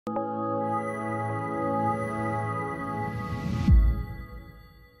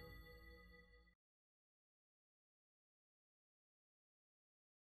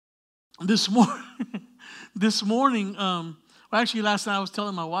this morning, this morning, actually last night I was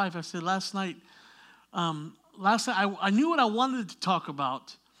telling my wife, I said last night I knew what I wanted to talk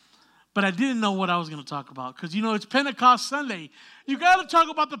about, but I didn't know what I was going to talk about. Because, it's Pentecost Sunday. You got to talk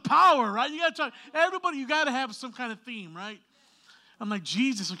about the power, right? You got to talk, everybody, you got to have some kind of theme, right? I'm like,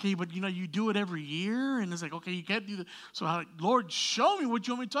 Jesus, okay, but you do it every year. And it's like, okay, you can't do that. So I'm like, Lord, show me what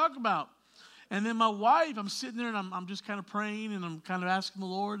you want me to talk about. And then my wife, I'm sitting there and I'm just kind of praying and I'm kind of asking the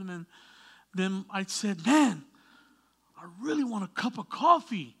Lord. And then I said, man, I really want a cup of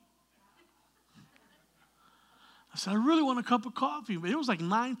coffee. I said, I really want a cup of coffee. But it was like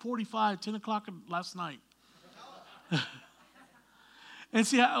 9:45, 10 o'clock last night. And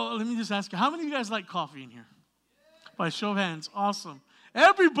see, let me just ask you, how many of you guys like coffee in here? By show of hands. Awesome.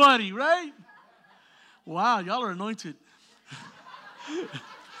 Everybody, right? Wow, y'all are anointed.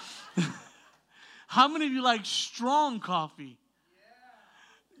 How many of you like strong coffee?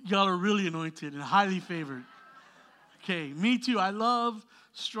 Y'all are really anointed and highly favored. Okay, me too. I love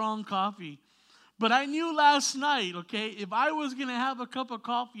strong coffee. But I knew last night, okay, if I was going to have a cup of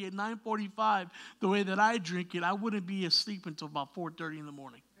coffee at 9:45, the way that I drink it, I wouldn't be asleep until about 4:30 in the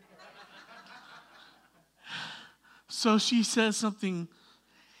morning. So she says something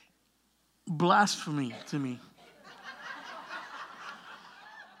blasphemy to me.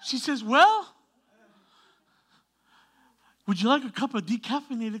 She says, well, would you like a cup of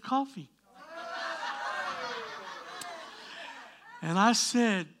decaffeinated coffee? And I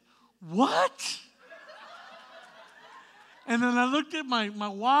said, what? And then I looked at my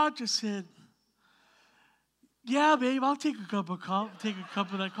watch. I said, yeah, babe, I'll take a cup of coffee, take a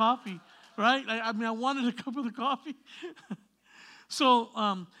cup of that coffee, right? I wanted a cup of the coffee.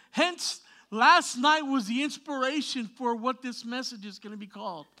 So, hence, last night was the inspiration for what this message is going to be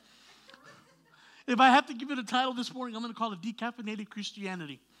called. If I have to give it a title this morning, I'm going to call it Decaffeinated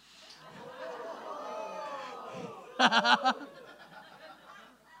Christianity.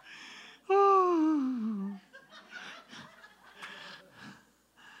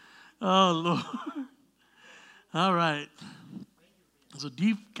 Oh, Lord. All right. So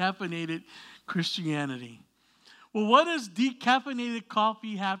decaffeinated Christianity. Well, what does decaffeinated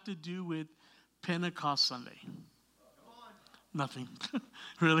coffee have to do with Pentecost Sunday? Nothing.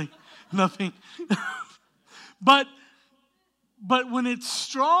 Really? Nothing. But when it's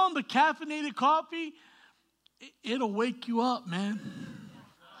strong, the caffeinated coffee, it'll wake you up, man.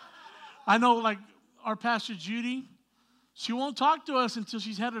 I know, like, our pastor Judy, she won't talk to us until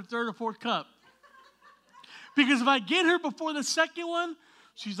she's had her third or fourth cup. Because if I get her before the second one,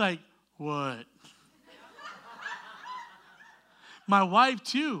 she's like, what? My wife,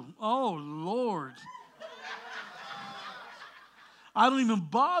 too. Oh, Lord. I don't even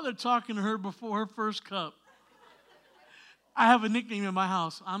bother talking to her before her first cup. I have a nickname in my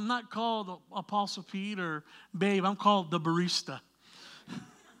house. I'm not called Apostle Pete or Babe. I'm called the barista.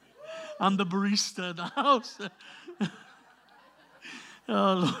 I'm the barista in the house.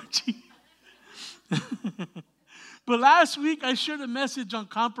 Oh, Lord Jesus. But last week I shared a message on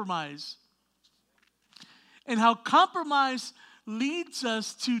compromise and how compromise leads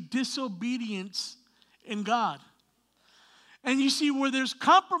us to disobedience in God. And you see, where there's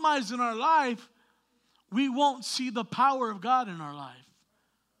compromise in our life, we won't see the power of God in our life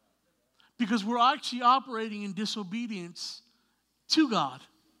because we're actually operating in disobedience to God.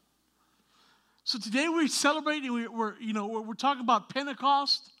 So today we're celebrating, we're talking about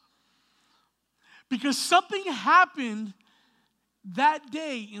Pentecost because something happened that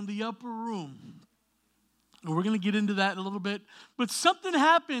day in the upper room. And we're going to get into that in a little bit. But something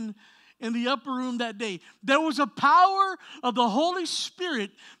happened in the upper room that day. There was a power of the Holy Spirit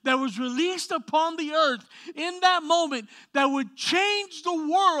that was released upon the earth in that moment that would change the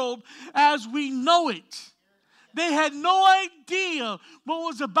world as we know it. They had no idea what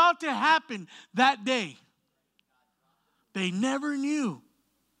was about to happen that day. They never knew.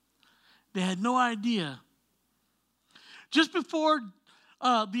 They had no idea. Just before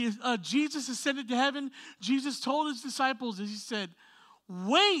Jesus ascended to heaven, Jesus told his disciples, he said,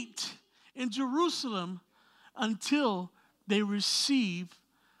 wait in Jerusalem until they receive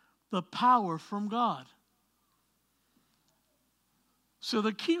the power from God. So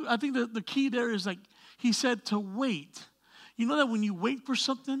the key, I think the key there is like, he said to wait. You know that when you wait for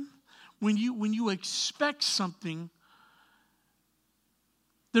something, when you expect something,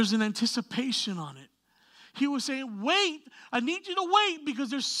 there's an anticipation on it. He was saying, wait, I need you to wait because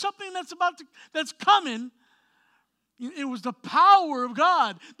there's something that's coming. It was the power of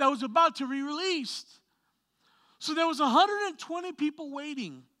God that was about to be released. So there was 120 people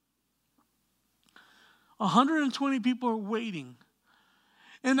waiting. 120 people are waiting.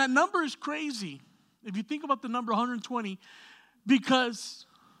 And that number is crazy. If you think about the number 120, because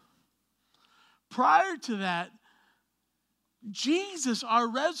prior to that, Jesus, our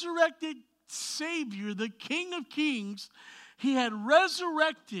resurrected Savior, the King of Kings, he had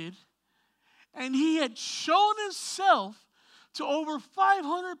resurrected and he had shown himself to over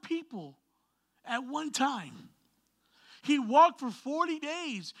 500 people at one time. He walked for 40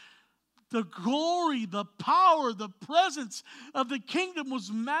 days. The glory, the power, the presence of the kingdom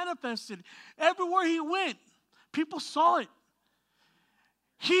was manifested. Everywhere he went, people saw it.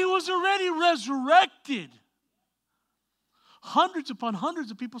 He was already resurrected. Hundreds upon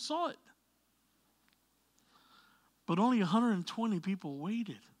hundreds of people saw it. But only 120 people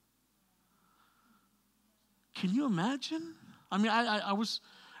waited. Can you imagine? I mean, I was,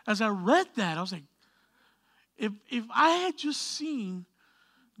 as I read that, I was like, if I had just seen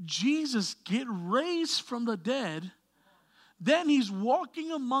Jesus get raised from the dead, then he's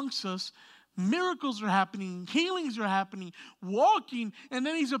walking amongst us, miracles are happening, healings are happening, walking, and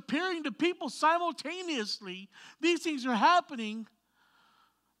then he's appearing to people simultaneously. These things are happening.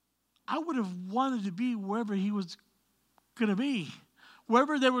 I would have wanted to be wherever he was going to be.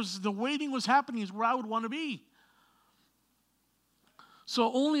 Wherever there was the waiting was happening is where I would want to be.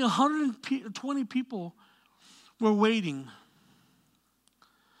 So only 120 people were waiting.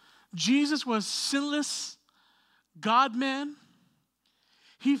 Jesus was sinless, God-man.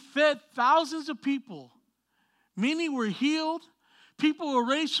 He fed thousands of people. Many were healed. People were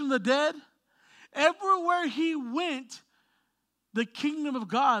raised from the dead. Everywhere he went, the kingdom of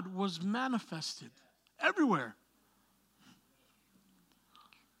God was manifested. Everywhere.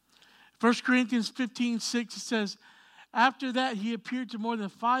 1 Corinthians 15:6 it says, after that he appeared to more than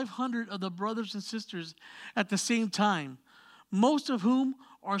 500 of the brothers and sisters at the same time, most of whom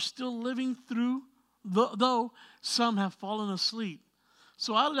are still living through, though some have fallen asleep.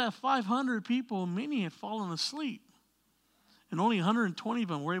 So out of that 500 people, many had fallen asleep. And only 120 of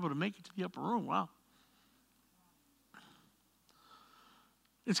them were able to make it to the upper room. Wow.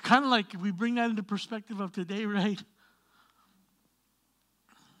 It's kind of like if we bring that into perspective of today, right?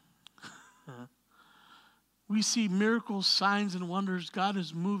 We see miracles, signs, and wonders. God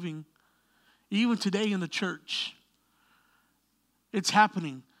is moving even today in the church. It's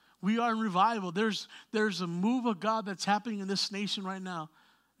happening. We are in revival. There's a move of God that's happening in this nation right now.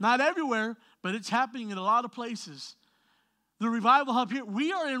 Not everywhere, but it's happening in a lot of places. The revival hub here,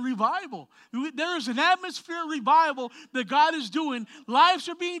 we are in revival. There is an atmosphere of revival that God is doing. Lives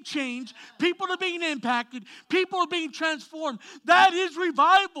are being changed. People are being impacted. People are being transformed. That is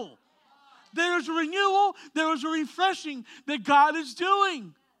revival. There is a renewal. There is a refreshing that God is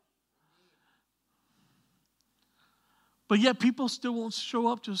doing. But yet people still won't show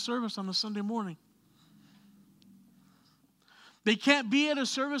up to a service on a Sunday morning. They can't be at a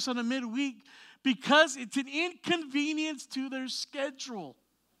service on a midweek because it's an inconvenience to their schedule.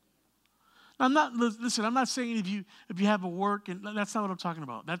 I'm not saying if you have a work, and that's not what I'm talking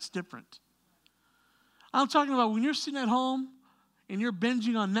about. That's different. I'm talking about when you're sitting at home and you're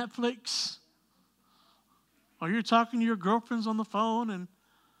binging on Netflix, or you're talking to your girlfriends on the phone, and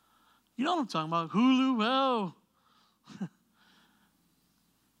you know what I'm talking about, Hulu, well,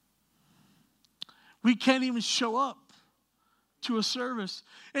 we can't even show up to a service.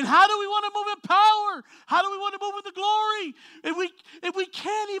 And how do we want to move in power? How do we want to move in the glory? If we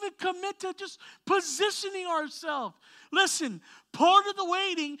can't even commit to just positioning ourselves. Listen, part of the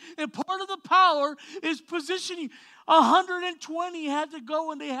waiting and part of the power is positioning. 120 had to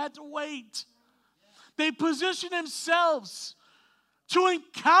go and they had to wait. They positioned themselves to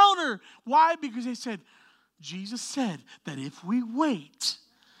encounter. Why? Because they said, Jesus said that if we wait,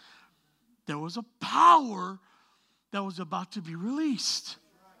 there was a power that was about to be released.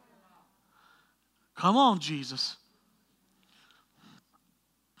 Come on, Jesus.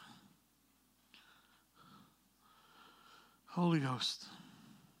 Holy Ghost.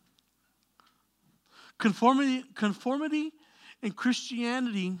 Conformity in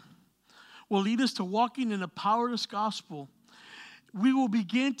Christianity will lead us to walking in a powerless gospel. We will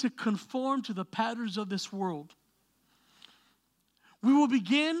begin to conform to the patterns of this world. We will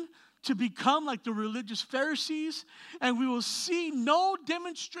begin to become like the religious Pharisees, and we will see no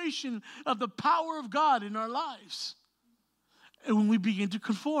demonstration of the power of God in our lives. And when we begin to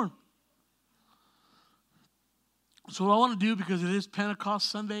conform. So what I want to do, because it is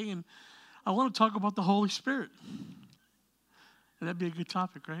Pentecost Sunday, and I want to talk about the Holy Spirit. And that'd be a good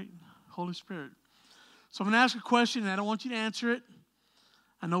topic, right? Holy Spirit. So I'm going to ask a question, and I don't want you to answer it.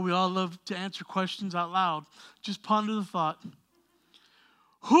 I know we all love to answer questions out loud. Just ponder the thought.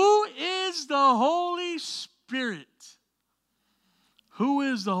 Who is the Holy Spirit? Who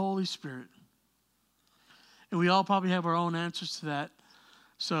is the Holy Spirit? And we all probably have our own answers to that.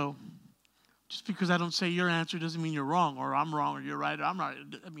 So just because I don't say your answer doesn't mean you're wrong, or I'm wrong, or you're right, or I'm right.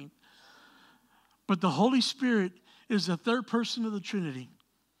 But the Holy Spirit is the third person of the Trinity.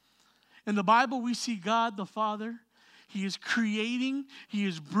 In the Bible, we see God the Father. He is creating. He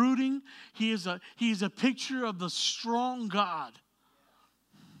is brooding. He is a picture of the strong God.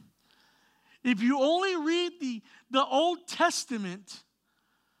 If you only read the Old Testament,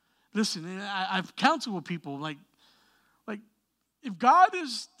 listen, I've counseled with people, like if God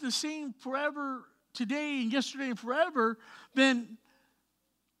is the same forever, today and yesterday and forever, then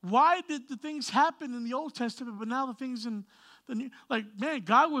why did the things happen in the Old Testament, but now the things in the New? Like, man,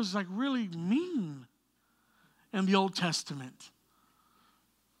 God was like really mean in the Old Testament.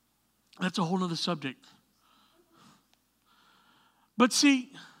 That's a whole other subject. But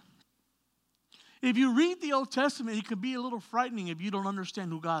see, if you read the Old Testament, it can be a little frightening if you don't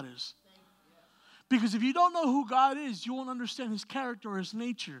understand who God is. Because if you don't know who God is, you won't understand his character or his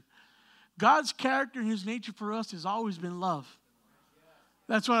nature. God's character and his nature for us has always been love.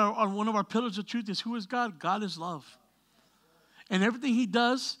 That's why one of our pillars of truth is, who is God? God is love. And everything he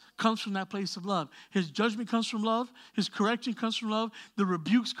does comes from that place of love. His judgment comes from love. His correction comes from love. The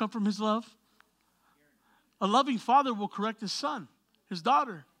rebukes come from his love. A loving father will correct his son, his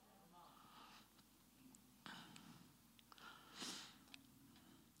daughter.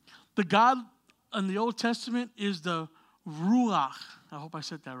 The God in the Old Testament is the Ruach. I hope I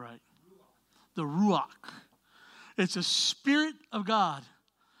said that right. The Ruach. It's a spirit of God,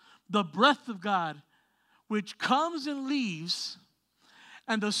 the breath of God, which comes and leaves,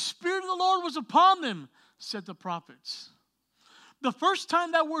 and the Spirit of the Lord was upon them, said the prophets. The first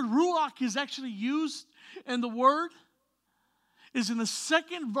time that word Ruach is actually used in the word is in the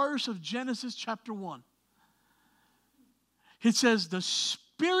second verse of Genesis chapter 1. It says, the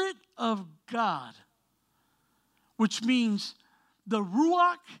Spirit of God, which means the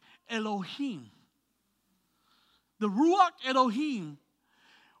Ruach Elohim. The Ruach Elohim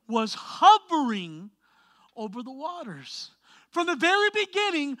was hovering over the waters. From the very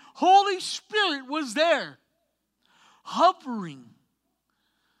beginning, Holy Spirit was there, hovering.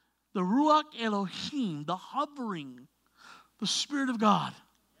 The Ruach Elohim, the hovering, the Spirit of God.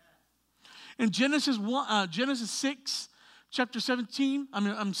 In Genesis 6, chapter 17,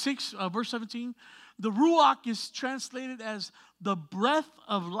 verse 17, the Ruach is translated as the breath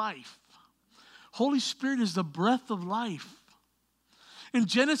of life. Holy Spirit is the breath of life. In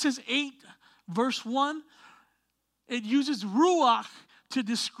Genesis 8, verse 1, it uses Ruach to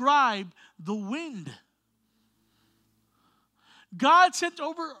describe the wind. God sent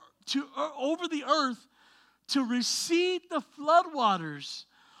over the earth to recede the floodwaters.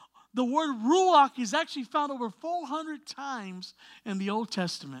 The word Ruach is actually found over 400 times in the Old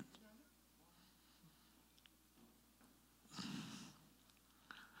Testament.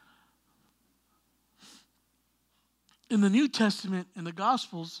 In the New Testament, in the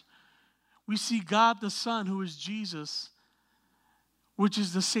Gospels, we see God the Son, who is Jesus, which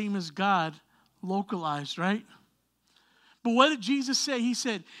is the same as God, localized, right? But what did Jesus say? He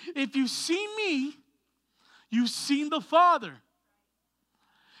said, if you've seen me, you've seen the Father.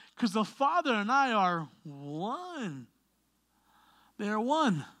 Because the Father and I are one. They are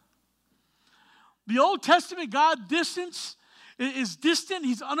one. The Old Testament God is distant.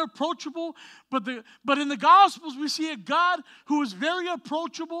 He's unapproachable. But in the Gospels, we see a God who is very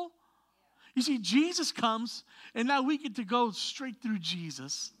approachable. You see, Jesus comes, and now we get to go straight through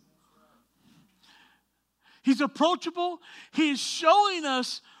Jesus. He's approachable. He is showing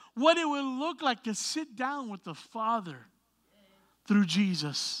us what it would look like to sit down with the Father through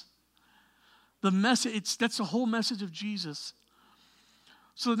Jesus. The message, that's the whole message of Jesus.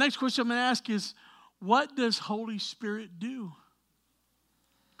 So the next question I'm going to ask is, what does Holy Spirit do?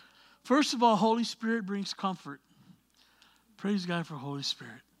 First of all, Holy Spirit brings comfort. Praise God for Holy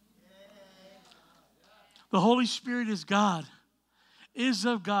Spirit. The Holy Spirit is God, is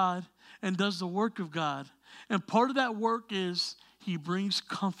of God, and does the work of God. And part of that work is he brings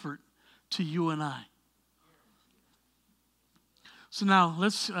comfort to you and I. So now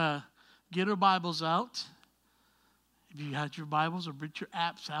let's get our Bibles out. If you had your Bibles, or bring your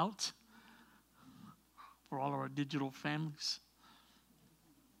apps out for all of our digital families.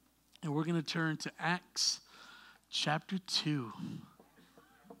 And we're going to turn to Acts chapter 2.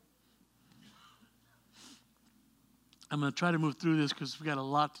 I'm going to try to move through this because we got a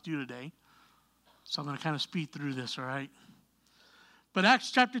lot to do today. So I'm going to kind of speed through this, all right? But Acts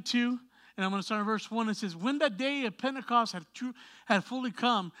chapter 2, and I'm going to start in verse 1. It says, when that day of Pentecost had fully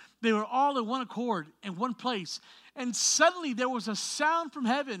come, they were all in one accord in one place. And suddenly there was a sound from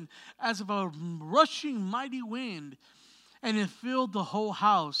heaven as of a rushing mighty wind, and it filled the whole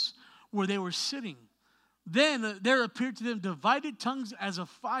house where they were sitting. Then there appeared to them divided tongues as of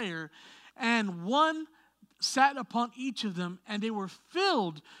fire, and one sat upon each of them, and they were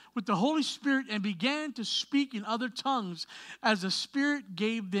filled with the Holy Spirit and began to speak in other tongues as the Spirit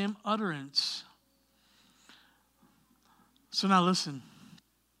gave them utterance. So now listen.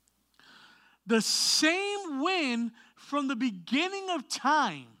 The same wind from the beginning of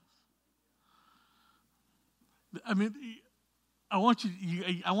time. I mean, I want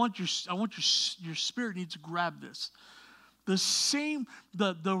your spirit needs to grab this. The same,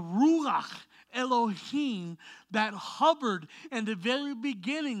 the Ruach Elohim that hovered in the very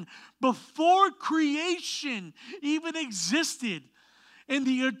beginning before creation even existed in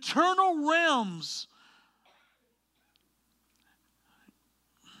the eternal realms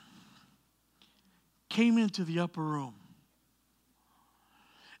came into the upper room.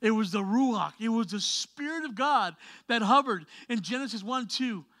 It was the Ruach. It was the Spirit of God that hovered in Genesis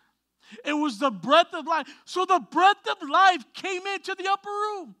 1:2. It was the breath of life. So the breath of life came into the upper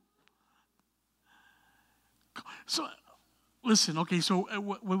room. So, listen, okay, so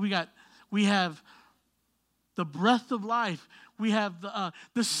what we got? We have the breath of life. We have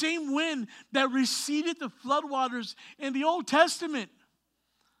the same wind that receded the floodwaters in the Old Testament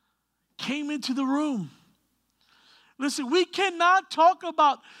came into the room. Listen, we cannot talk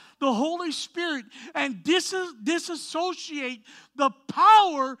about the Holy Spirit and disassociate the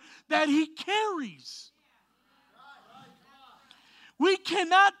power that He carries. We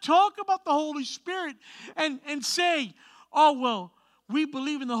cannot talk about the Holy Spirit and say, oh, well, we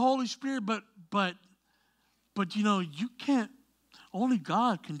believe in the Holy Spirit, but you know, you can't, only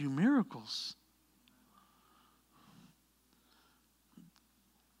God can do miracles.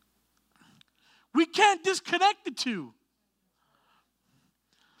 We can't disconnect the two.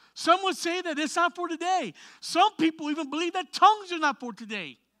 Some would say that it's not for today. Some people even believe that tongues are not for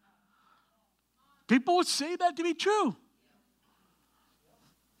today. People would say that to be true.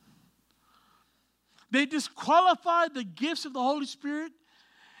 They disqualify the gifts of the Holy Spirit,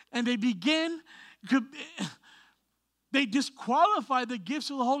 and they disqualify the gifts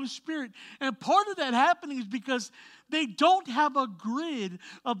of the Holy Spirit. And part of that happening is because they don't have a grid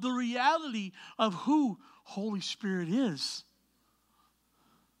of the reality of who Holy Spirit is.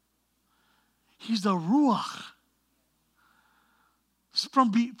 He's the Ruach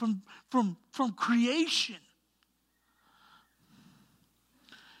from creation.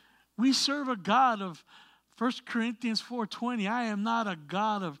 We serve a God of 1 Corinthians 4:20. I am not a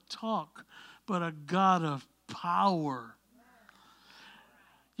God of talk, but a God of power.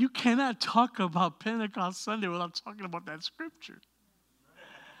 You cannot talk about Pentecost Sunday without talking about that scripture.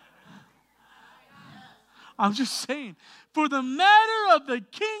 I'm just saying, for the matter of the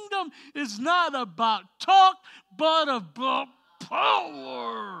kingdom is not about talk, but about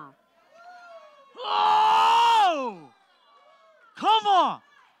power. Oh! Come on.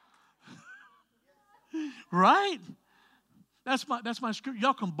 Right? That's my scripture.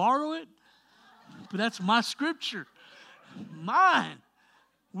 Y'all can borrow it, but that's my scripture. Mine.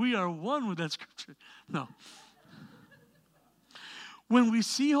 We are one with that scripture. No. When we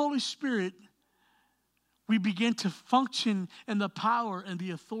see Holy Spirit, we begin to function in the power and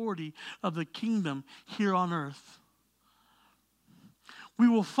the authority of the kingdom here on earth. We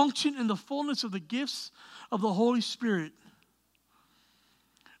will function in the fullness of the gifts of the Holy Spirit.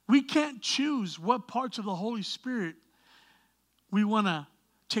 We can't choose what parts of the Holy Spirit we want to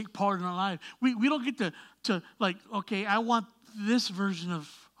take part in our life. We don't get to like, okay, I want this version of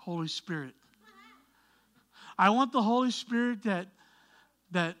Holy Spirit. I want the Holy Spirit that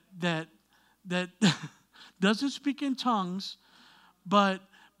doesn't speak in tongues, but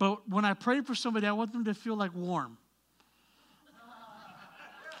when I pray for somebody, I want them to feel like warm.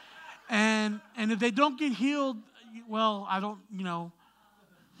 And if they don't get healed, well, I don't, you know.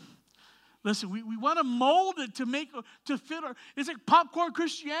 Listen, we want to mold it to fit our, it's like popcorn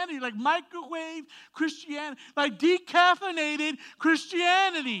Christianity, like microwave Christianity, like decaffeinated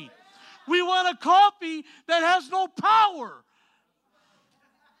Christianity. We want a coffee that has no power.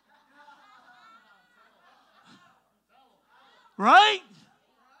 Right?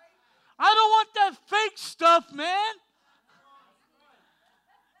 I don't want that fake stuff, man.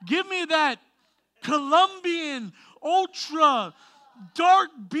 Give me that Colombian ultra dark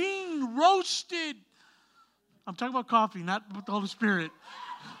bean roasted. I'm talking about coffee, not with the Holy Spirit.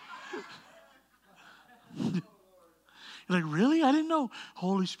 You're like, really? I didn't know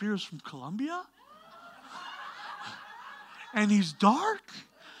Holy Spirit's from Colombia? And he's dark?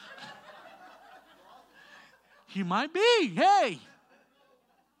 He might be. Hey.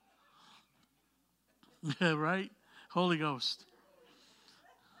 Yeah, right? Holy Ghost.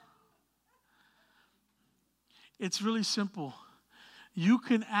 It's really simple. You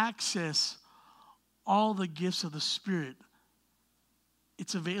can access all the gifts of the Spirit.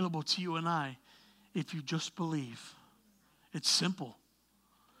 It's available to you and I if you just believe. It's simple.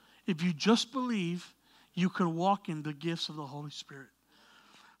 If you just believe, you can walk in the gifts of the Holy Spirit.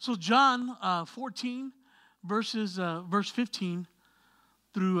 So John 14, verse 15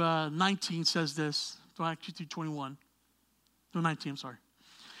 through 19 says this. Actually through 21. No, 19, I'm sorry.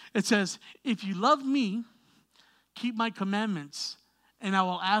 It says, if you love me, keep my commandments, and I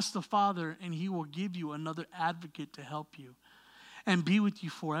will ask the Father, and he will give you another advocate to help you and be with you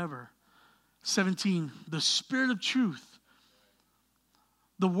forever. 17, the Spirit of truth.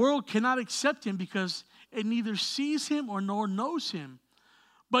 The world cannot accept him because it neither sees him or nor knows him.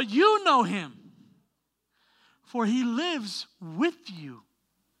 But you know him, for he lives with you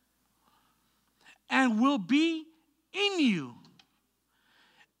and will be in you.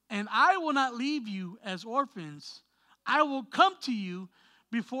 And I will not leave you as orphans. I will come to you.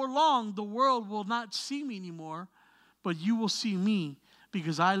 Before long, the world will not see me anymore, but you will see me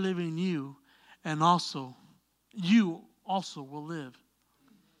because I live in you, and also you also will live.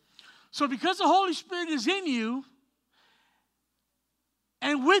 So because the Holy Spirit is in you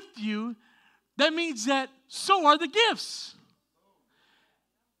and with you, that means that so are the gifts.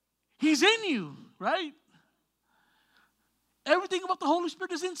 He's in you, right? Everything about the Holy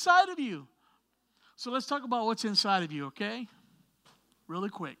Spirit is inside of you. So let's talk about what's inside of you, okay? Really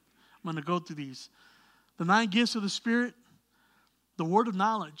quick. I'm going to go through these. The 9 gifts of the Spirit, the word of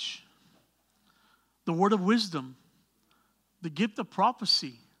knowledge, the word of wisdom, the gift of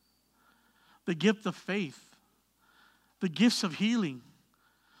prophecy, the gift of faith, the gifts of healing,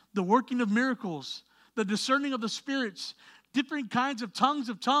 the working of miracles, the discerning of the spirits, different kinds of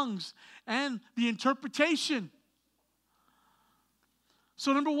tongues, and the interpretation.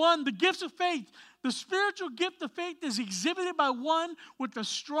 So number 1, the gifts of faith. The spiritual gift of faith is exhibited by one with a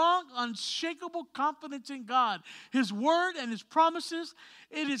strong, unshakable confidence in God, His Word, and His promises.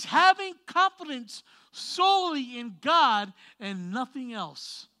 It is having confidence solely in God and nothing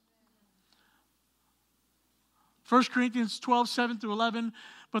else. 1 Corinthians 12, 7 through 11.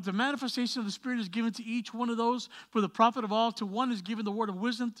 But the manifestation of the Spirit is given to each one of those for the profit of all. To one is given the word of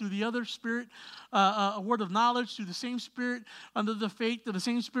wisdom, through the other Spirit, a word of knowledge, through the same Spirit, under the faith of the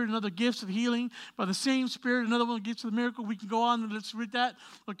same Spirit, and other gifts of healing, by the same Spirit, another one gets to the miracle. We can go on and let's read that.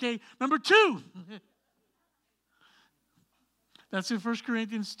 Okay, number 2. That's in 1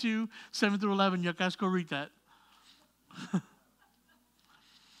 Corinthians 2, 7 through 11. You guys go read that.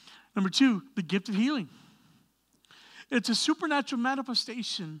 Number 2, the gift of healing. It's a supernatural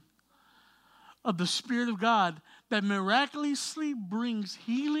manifestation of the Spirit of God that miraculously brings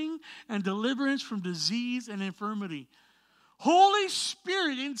healing and deliverance from disease and infirmity. Holy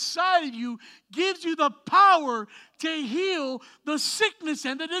Spirit inside of you gives you the power to heal the sickness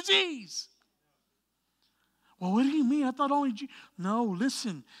and the disease. Well, what do you mean? I thought only Jesus. No,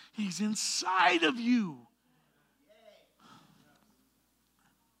 listen. He's inside of you.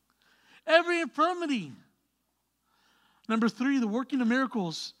 Every infirmity. Number 3, the working of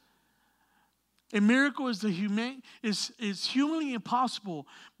miracles. A miracle is is humanly impossible,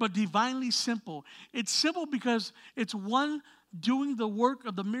 but divinely simple. It's simple because it's one doing the work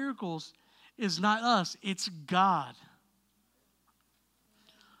of the miracles is not us, it's God.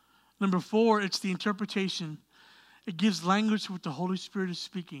 Number 4, it's the interpretation. It gives language what the Holy Spirit is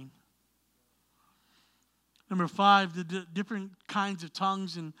speaking. Number 5, the different kinds of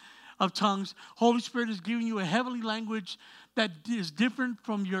tongues. Holy Spirit is giving you a heavenly language that is different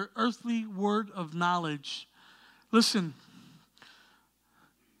from your earthly word of knowledge. Listen,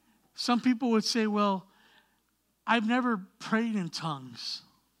 some people would say, well, I've never prayed in tongues.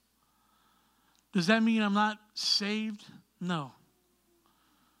 Does that mean I'm not saved? No.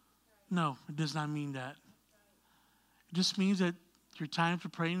 No, it does not mean that. It just means that your time for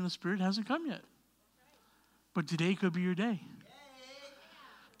praying in the Spirit hasn't come yet. But today could be your day.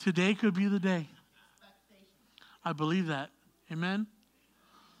 Today could be the day. I believe that. Amen?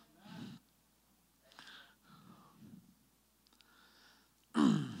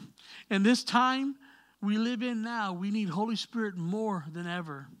 In this time we live in now, we need Holy Spirit more than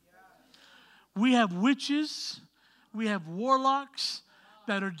ever. We have witches, we have warlocks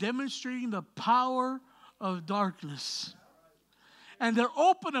that are demonstrating the power of darkness. And they're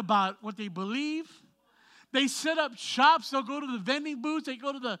open about what they believe. They set up shops. They'll go to the vending booths. They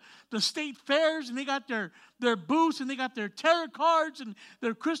go to the state fairs, and they got their booths, and they got their tarot cards and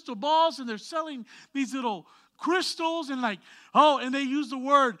their crystal balls, and they're selling these little crystals and like, oh, and they use the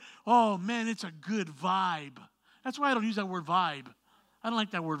word, oh man, it's a good vibe. That's why I don't use that word vibe. I don't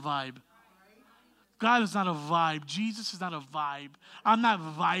like that word vibe. God is not a vibe. Jesus is not a vibe. I'm not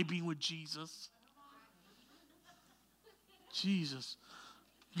vibing with Jesus. Jesus.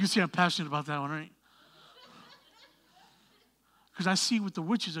 You can see I'm passionate about that one, right? Because I see what the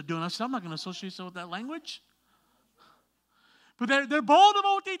witches are doing. I said, I'm not going to associate myself with that language. But they're bold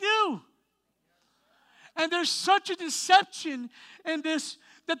about what they do. And there's such a deception in this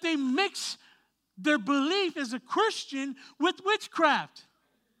that they mix their belief as a Christian with witchcraft.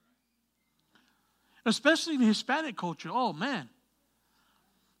 Especially in the Hispanic culture. Oh, man.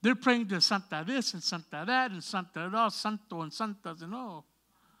 They're praying to Santa this and Santa that and Santa da, Santo and Santas and oh.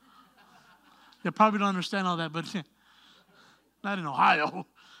 They probably don't understand all that, but not in Ohio.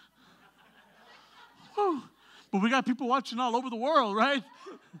 Whew. But we got people watching all over the world, right?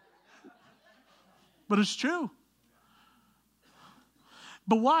 But it's true.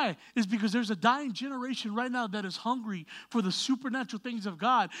 But why? It's because there's a dying generation right now that is hungry for the supernatural things of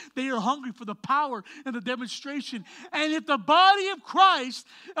God. They are hungry for the power and the demonstration. And if the body of Christ,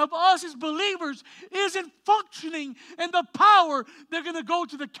 of us as believers, isn't functioning in the power, they're going to go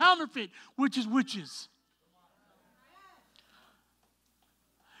to the counterfeit, which is witches.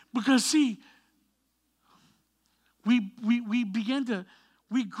 Because see, we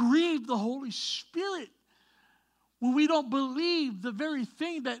grieve the Holy Spirit when we don't believe the very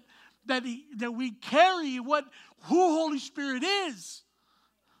thing that we carry, who Holy Spirit is.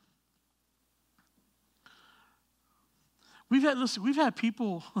 We've had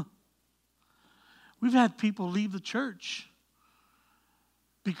people leave the church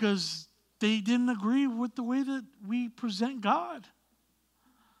because they didn't agree with the way that we present God.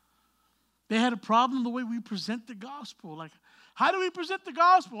 They had a problem the way we present the gospel. Like, how do we present the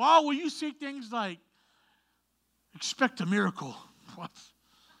gospel? Oh, well, you say things like, expect a miracle. What?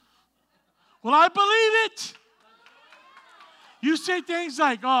 Well, I believe it. You say things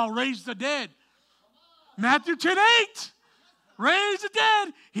like, oh, raise the dead. Matthew 10:8. Raise the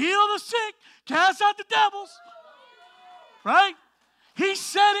dead, heal the sick, cast out the devils. Right? He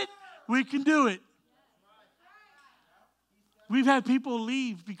said it, we can do it. We've had people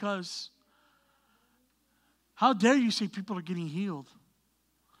leave because, how dare you say people are getting healed?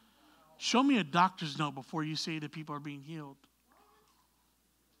 Show me a doctor's note before you say that people are being healed.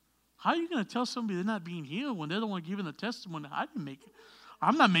 How are you going to tell somebody they're not being healed when they're the one giving the testimony?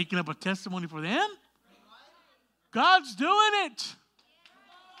 I'm not making up a testimony for them. God's doing it.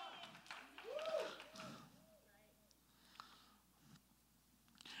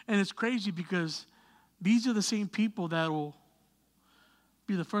 And it's crazy because these are the same people that will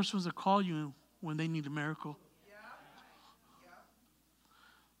be the first ones to call you when they need a miracle.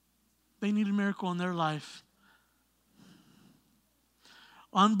 They need a miracle in their life.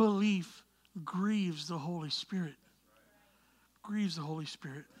 Unbelief grieves the Holy Spirit. Grieves the Holy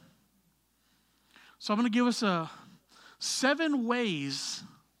Spirit. So I'm going to give us 7 ways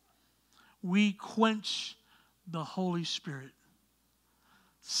we quench the Holy Spirit.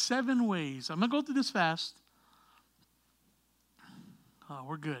 7 ways. I'm going to go through this fast. Oh,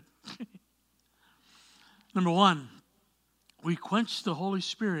 we're good. Number 1, we quench the Holy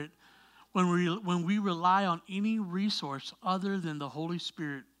Spirit when we rely on any resource other than the Holy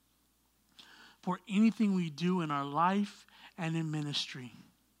Spirit for anything we do in our life and in ministry.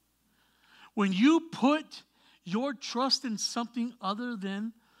 When you put your trust in something other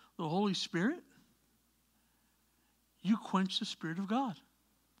than the Holy Spirit, you quench the Spirit of God.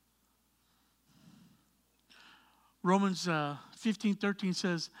 Romans 15:13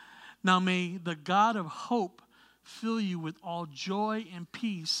 says, now may the God of hope fill you with all joy and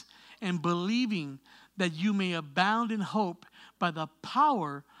peace and believing that you may abound in hope by the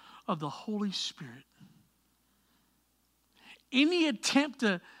power of the Holy Spirit. Any attempt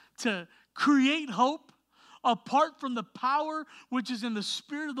to create hope apart from the power which is in the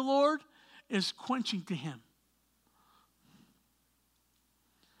Spirit of the Lord is quenching to Him.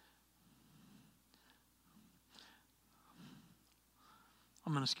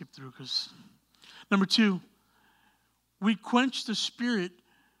 I'm going to skip through because number 2, we quench the Spirit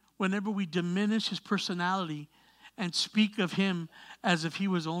whenever we diminish His personality and speak of Him as if He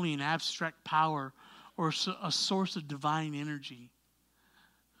was only an abstract power or a source of divine energy.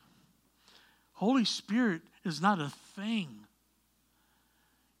 Holy Spirit is not a thing.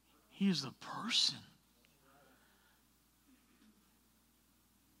 He is the person.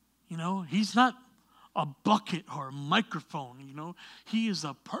 You know, He's not a bucket or a microphone, you know. He is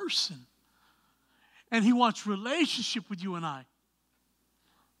a person. And He wants relationship with you and I.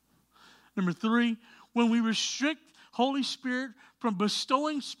 Number 3, when we restrict Holy Spirit from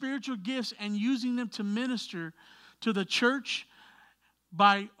bestowing spiritual gifts and using them to minister to the church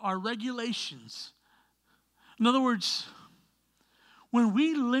by our regulations. In other words, when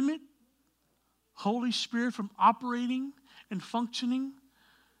we limit Holy Spirit from operating and functioning,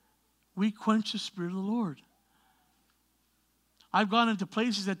 we quench the Spirit of the Lord. I've gone into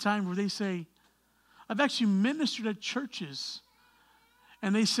places at times where they say, I've actually ministered at churches,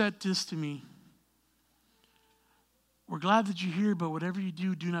 and they said this to me: we're glad that you're here, but whatever you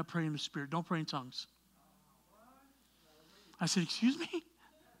do, do not pray in the Spirit. Don't pray in tongues. I said, excuse me?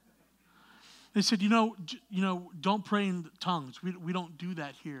 They said, don't pray in tongues. We don't do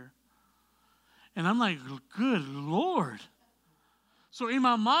that here. And I'm like, good Lord. So in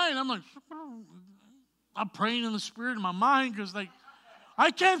my mind, I'm like, I'm praying in the Spirit in my mind because, like,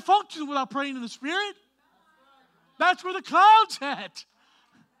 I can't function without praying in the Spirit. That's where the cloud's at.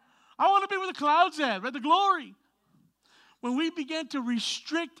 I want to be where the cloud's at, right? The glory. When we begin to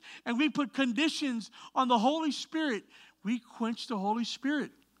restrict and we put conditions on the Holy Spirit, we quench the Holy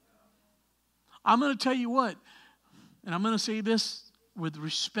Spirit. I'm going to tell you what, and I'm going to say this with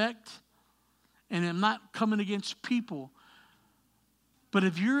respect, and I'm not coming against people, but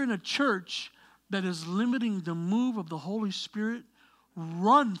if you're in a church that is limiting the move of the Holy Spirit,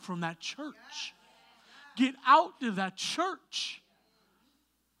 run from that church. Get out of that church.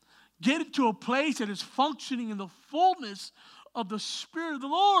 Get into a place that is functioning in the fullness of the Spirit of the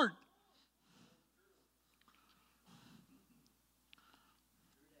Lord.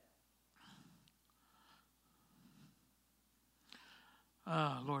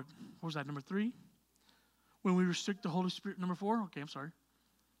 Lord, what was that, number 3? When we restrict the Holy Spirit, number 4? Okay, I'm sorry.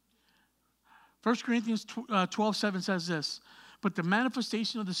 1 Corinthians 12:7 says this: but the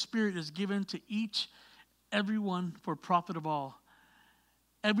manifestation of the Spirit is given to everyone for profit of all.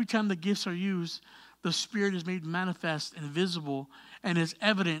 Every time the gifts are used, the Spirit is made manifest and visible, and is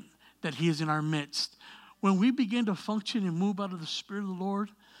evident that He is in our midst. When we begin to function and move out of the Spirit of the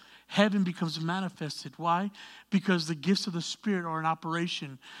Lord, heaven becomes manifested. Why? Because the gifts of the Spirit are in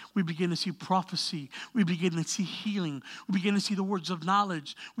operation. We begin to see prophecy. We begin to see healing. We begin to see the words of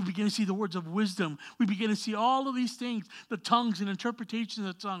knowledge. We begin to see the words of wisdom. We begin to see all of these things, the tongues and interpretation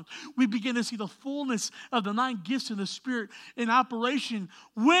of the tongues. We begin to see the fullness of the 9 gifts of the Spirit in operation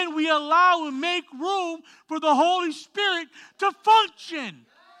when we allow and make room for the Holy Spirit to function.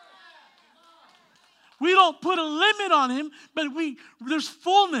 We don't put a limit on Him, but there's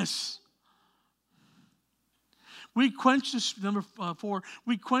fullness. We quench this, number 4,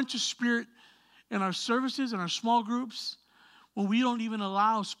 we quench the Spirit in our services and our small groups when we don't even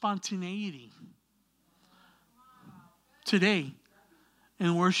allow spontaneity. Today,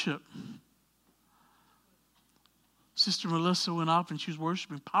 in worship, Sister Melissa went off and she was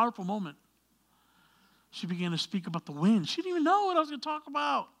worshiping. Powerful moment. She began to speak about the wind. She didn't even know what I was going to talk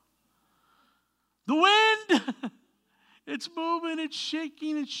about. The wind, it's moving, it's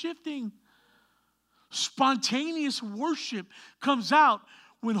shaking, it's shifting. Spontaneous worship comes out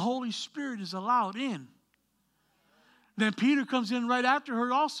when Holy Spirit is allowed in. Then Peter comes in right after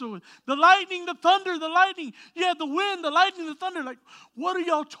her also. The lightning, the thunder, the lightning. Yeah, the wind, the lightning, the thunder. Like, what are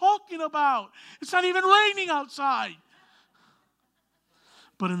y'all talking about? It's not even raining outside.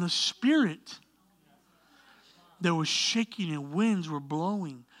 But in the Spirit, there was shaking and winds were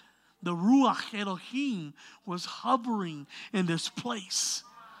blowing. The Ruach Elohim was hovering in this place.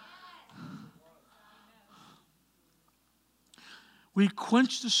 We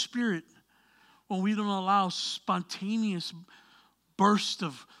quench the Spirit when we don't allow spontaneous burst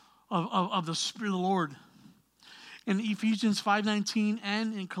of the Spirit of the Lord. In Ephesians 5:19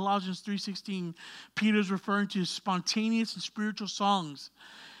 and in Colossians 3:16, Peter's referring to spontaneous and spiritual songs.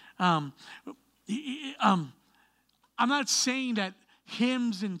 I'm not saying that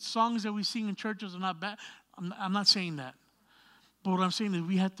hymns and songs that we sing in churches are not bad. I'm not saying that. But what I'm saying is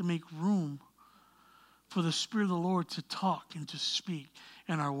we have to make room for the Spirit of the Lord to talk and to speak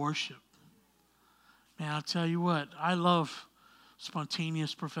in our worship. Man, I'll tell you what, I love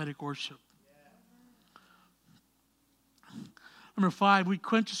spontaneous prophetic worship. Number 5, we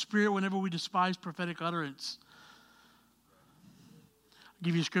quench the Spirit whenever we despise prophetic utterance. I'll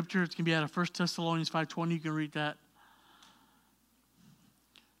give you a scripture. It's going to be out of 1 Thessalonians 5:20. You can read that.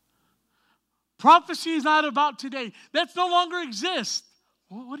 Prophecy is not about today. That no longer exists.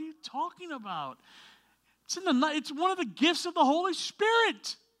 Well, what are you talking about? It's one of the gifts of the Holy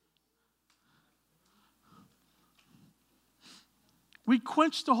Spirit. We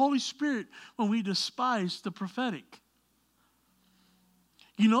quench the Holy Spirit when we despise the prophetic.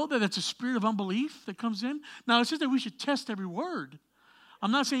 You know that it's a spirit of unbelief that comes in? Now, it says that we should test every word.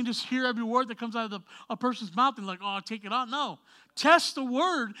 I'm not saying just hear every word that comes out of a person's mouth and like, oh, I'll take it on. No. Test the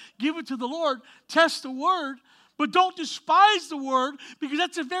word. Give it to the Lord. Test the word. But don't despise the word, because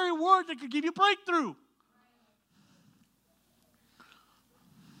that's the very word that could give you breakthrough.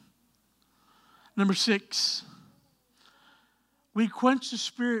 Number 6, we quench the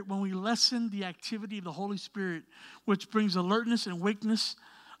Spirit when we lessen the activity of the Holy Spirit, which brings alertness and awakeness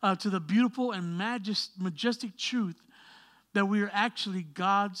to the beautiful and majestic truth that we are actually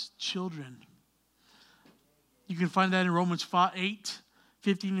God's children. You can find that in Romans 8,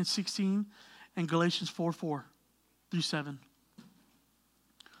 15 and 16, and Galatians 4:4 through 7.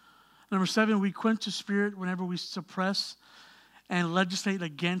 Number 7, we quench the Spirit whenever we suppress and legislate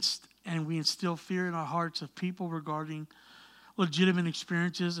against, and we instill fear in our hearts of people regarding legitimate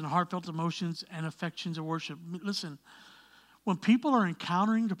experiences and heartfelt emotions and affections of worship. Listen, when people are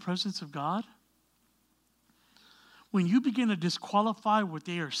encountering the presence of God, when you begin to disqualify what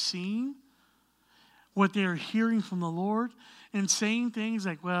they are seeing, what they are hearing from the Lord, and saying things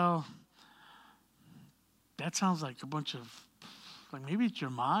like, well, that sounds like a bunch of, like maybe it's your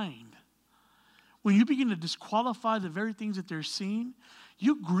mind. When you begin to disqualify the very things that they're seeing,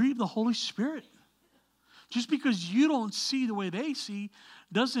 you grieve the Holy Spirit. Just because you don't see the way they see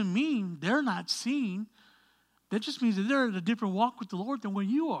doesn't mean they're not seeing. That just means that they're at a different walk with the Lord than where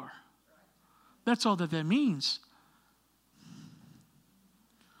you are. That's all that means.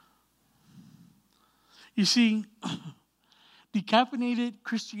 You see, decaffeinated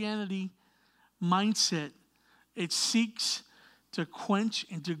Christianity mindset, it seeks to quench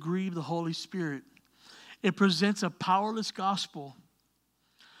and to grieve the Holy Spirit. It presents a powerless gospel.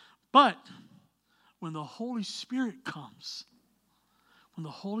 But when the Holy Spirit comes, I'm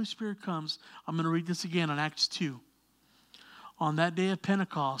going to read this again on Acts 2. On that day of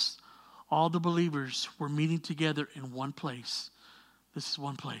Pentecost, all the believers were meeting together in one place. This is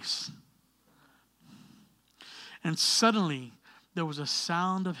one place. And suddenly there was a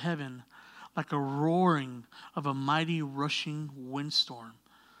sound of heaven like a roaring of a mighty rushing windstorm.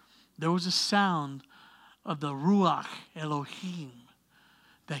 There was a sound of the Ruach Elohim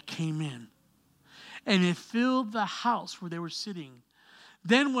that came in. And it filled the house where they were sitting.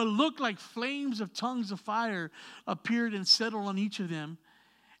 Then what looked like flames of tongues of fire appeared and settled on each of them.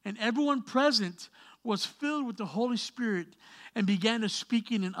 And everyone present was filled with the Holy Spirit and began to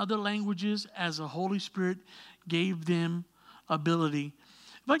speak in other languages as the Holy Spirit gave them ability.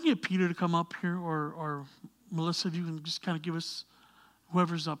 If I can get Peter to come up here, or Melissa, if you can just kind of give us,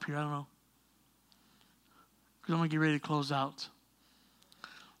 whoever's up here, I don't know. Because I'm going to get ready to close out.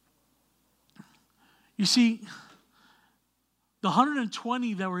 You see, the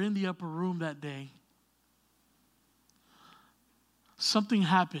 120 that were in the upper room that day, something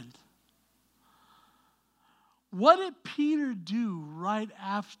happened. What did Peter do right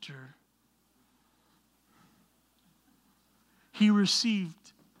after he received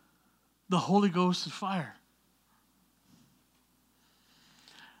the Holy Ghost and fire?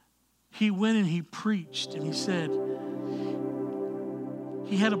 He went and he preached, and he said,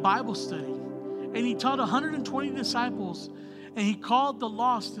 he had a Bible study, and he taught 120 disciples, and he called the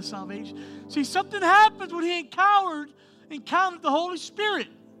lost to salvation. See, something happens when he encountered the Holy Spirit.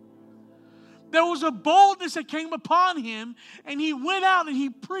 There was a boldness that came upon him, and he went out and he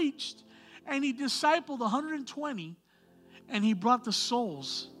preached, and he discipled 120, and he brought the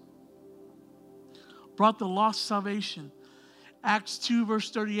souls, brought the lost salvation. Acts 2,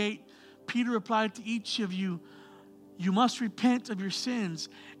 verse 38, Peter replied to each of you, you must repent of your sins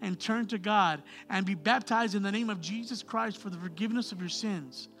and turn to God and be baptized in the name of Jesus Christ for the forgiveness of your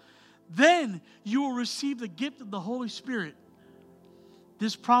sins. Then you will receive the gift of the Holy Spirit.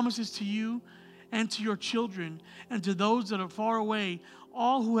 This promises to you and to your children and to those that are far away,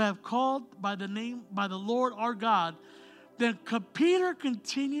 all who have called by the Lord our God. Then Peter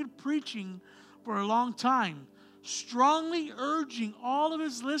continued preaching for a long time, strongly urging all of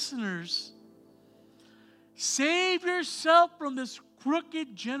his listeners, save yourself from this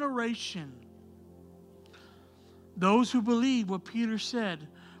crooked generation. Those who believed what Peter said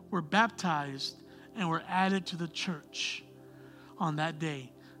were baptized and were added to the church on that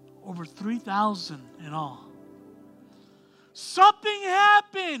day. Over 3,000 in all. Something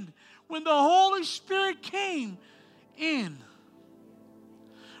happened when the Holy Spirit came in.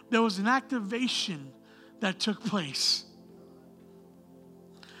 There was an activation that took place.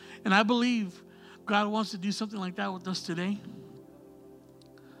 And I believe God wants to do something like that with us today.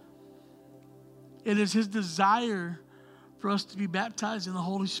 It is His desire for us to be baptized in the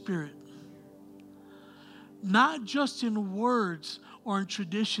Holy Spirit. Not just in words or in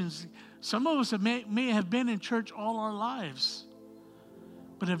traditions. Some of us may have been in church all our lives.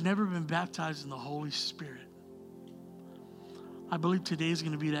 but have never been baptized in the Holy Spirit. I believe today is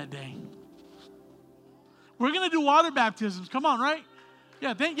going to be that day. We're going to do water baptisms. Come on, right?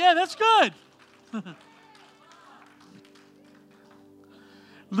 Yeah, that's good.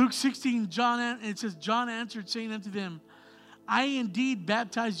 Luke 16, it says, John answered, saying unto them, I indeed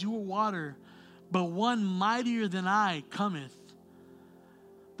baptize you with water, but one mightier than I cometh,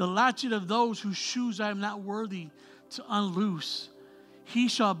 the latchet of those whose shoes I am not worthy to unloose. He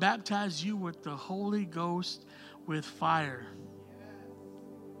shall baptize you with the Holy Ghost with fire.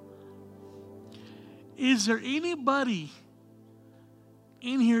 Is there anybody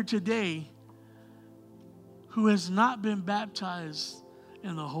in here today who has not been baptized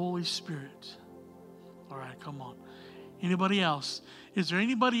in the Holy Spirit? All right, come on. Anybody else? Is there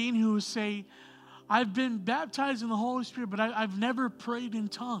anybody in here who would say, I've been baptized in the Holy Spirit, but I've never prayed in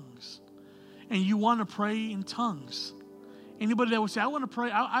tongues? And you want to pray in tongues? Anybody that would say, I want to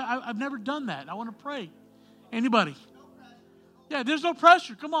pray. I've never done that. I want to pray. Anybody? Yeah, there's no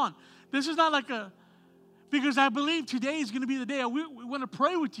pressure. Come on. This is not like because I believe today is going to be the day. We want to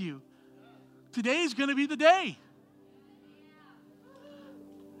pray with you. Today is going to be the day.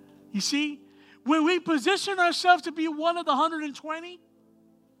 You see, when we position ourselves to be one of the 120,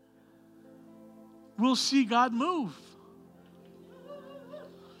 we'll see God move.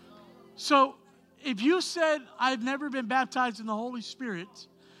 So, if you said, I've never been baptized in the Holy Spirit,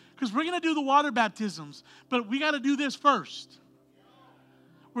 because we're going to do the water baptisms, but we got to do this first.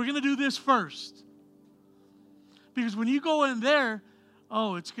 We're going to do this first. Because when you go in there,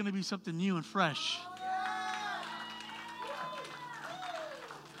 it's going to be something new and fresh.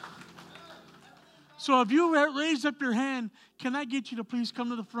 So if you raise up your hand, can I get you to please come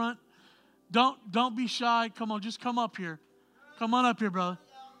to the front? Don't be shy. Come on, just come up here. Come on up here, brother.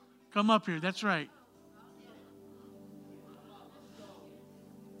 Come up here. That's right.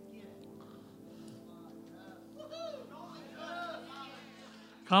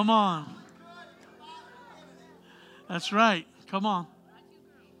 Come on. That's right. Come on.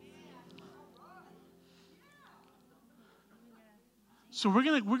 So we're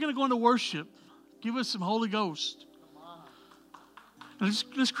gonna go into worship. Give us some Holy Ghost.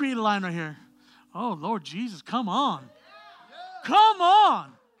 Let's create a line right here. Oh, Lord Jesus, come on. Come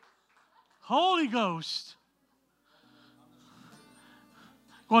on. Holy Ghost.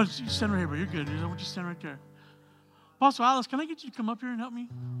 Go on, you stand right here, bro. You're good. I want you to stand right there. Apostle Alice, can I get you to come up here and help me?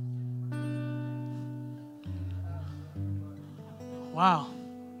 Wow.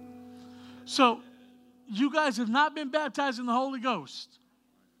 So, you guys have not been baptized in the Holy Ghost.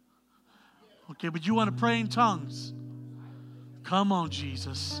 Okay, but you want to pray in tongues. Come on,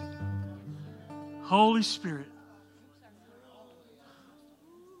 Jesus. Holy Spirit.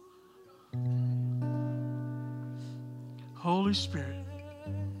 Holy Spirit.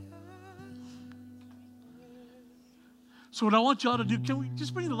 So what I want y'all to do, can we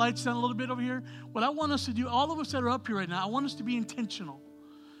just bring the lights down a little bit over here? What I want us to do, all of us that are up here right now, I want us to be intentional.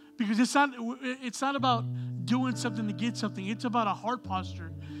 Because it's not about doing something to get something. It's about a heart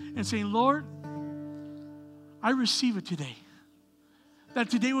posture and saying, Lord, I receive it today. That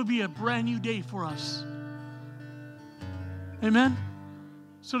today would be a brand new day for us. Amen?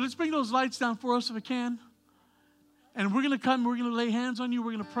 So let's bring those lights down for us if we can. And we're going to come, we're going to lay hands on you,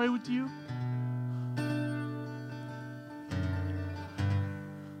 we're going to pray with you.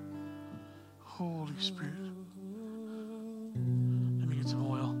 Holy Spirit. Let me get some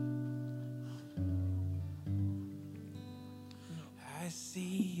oil. I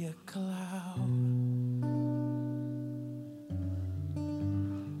see a cloud.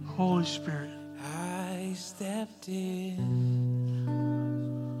 Holy Spirit. I stepped in.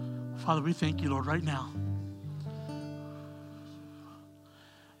 Father, we thank you, Lord, right now.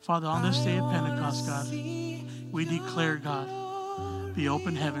 Father, on this day of Pentecost, God, we declare, God, the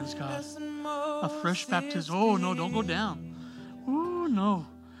open heavens, God, a fresh baptism. Oh, no, don't go down. Oh, no.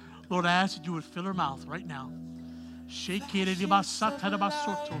 Lord, I ask that you would fill her mouth right now. Fill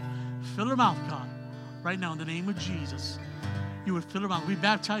her mouth, God, right now in the name of Jesus. You would fill her mouth. We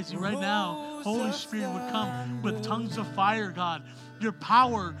baptize you right now. Holy Spirit would come with tongues of fire, God. Your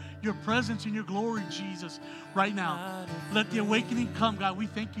power, your presence, and your glory, Jesus, right now. Let the awakening come, God. We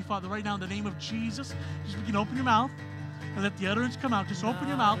thank you, Father, right now in the name of Jesus. Just begin to open your mouth and let the utterance come out. Just open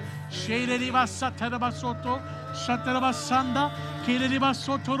your mouth.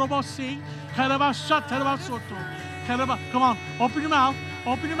 Come on, open your mouth.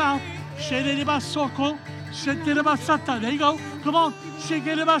 Open your mouth. There you go. Come on.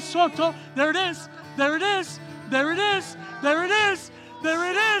 There it is. There it is. There it is. There it is. There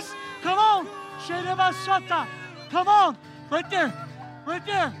it is. Come on. Come on. Right there. Right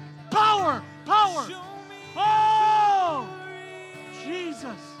there. Power. Power. Oh,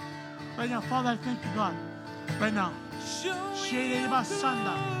 Jesus. Right now, Father, I thank you, God. Right now.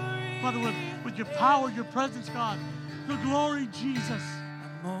 Father, with your power, your presence, God. The glory, Jesus.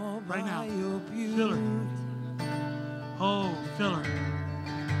 Right now. Fill her. Oh, fill her.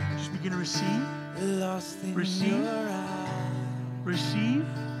 Just begin to receive. Receive. Receive.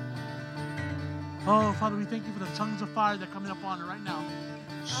 Oh, Father, we thank you for the tongues of fire that are coming upon her right now.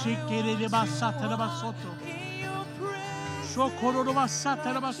 Open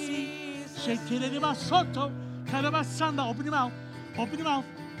your mouth. Open your mouth.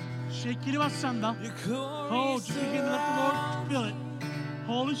 Oh, just begin to let the Lord fill it.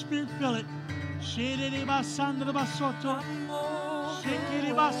 Holy Spirit, fill it. Begin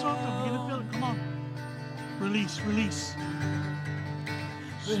to fill it. Come on. Release, release.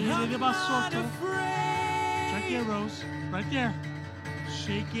 Right there, Rose. Right there.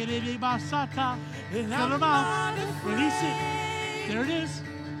 Fill her mouth. Release it. There it is.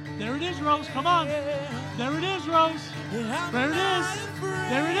 There it is, Rose. Come on. There it is, Rose. There it is.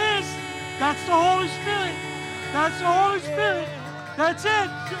 There it is. That's the Holy Spirit. That's the Holy Spirit. That's it.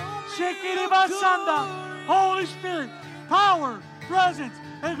 Holy Spirit. Power, presence,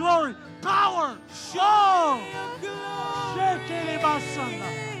 and glory. Power. Oh.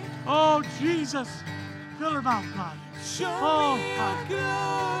 Oh, Jesus. Fill her mouth, God. Oh, God.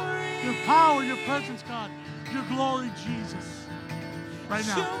 Your power, your presence, God. Your glory, Jesus. Right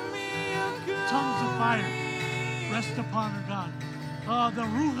now. Tongues of fire rest upon her, God. The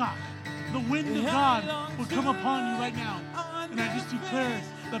ruach, the wind of God will come upon you right now. And I just declare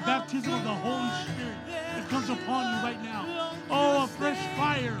the baptism of the Holy Spirit that comes upon you right now. Oh, a fresh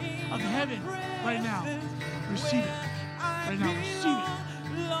fire of heaven right now. Receive it. Right now, receive it.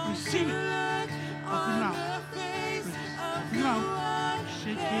 Receive it. Open your mouth. Open your mouth.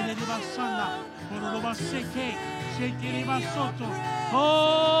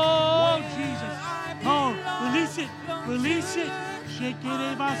 Oh, Jesus. Oh, release it. Release it.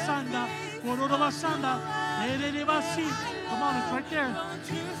 Come on, it's right there.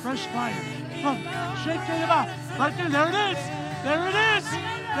 Fresh fire. Come. Right there. There it is. There it is.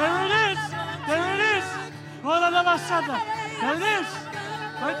 There it is. There it is. There it is.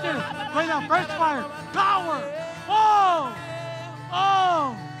 Right there. Right now. Fresh fire. Power. Oh.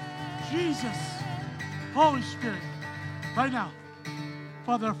 Oh. Jesus. Holy Spirit. Right now.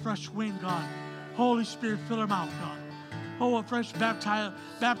 Father, a fresh wind, God. Holy Spirit, fill her mouth, God. Oh, a fresh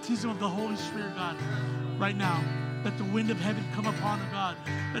baptism of the Holy Spirit, God. Right now. Let the wind of heaven come upon her, God.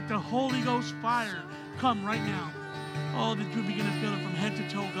 Let the Holy Ghost fire come right now. Oh, that you begin to feel it from head to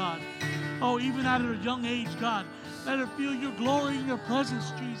toe, God. Oh, even at her young age, God. Let her feel your glory and your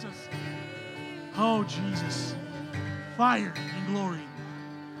presence, Jesus. Oh, Jesus. Fire and glory.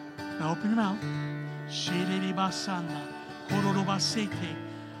 Now open your mouth.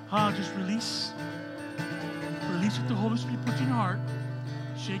 Just release. Release what the Holy Spirit puts in your heart.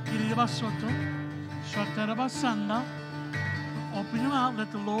 Open your mouth.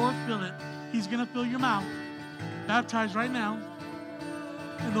 Let the Lord fill it. He's going to fill your mouth. Baptize right now.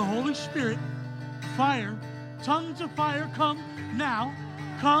 And the Holy Spirit, fire, tongues of fire come now.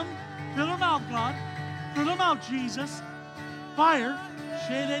 Come. Fill her mouth, God. Fill her mouth, Jesus. Fire.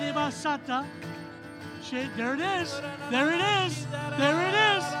 There it is. There it is. There it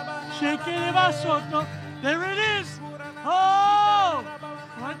is. There it is. Oh!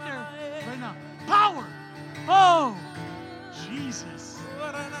 Right there. Right now. Power. Oh! Jesus.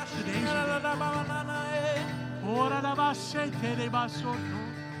 Today's your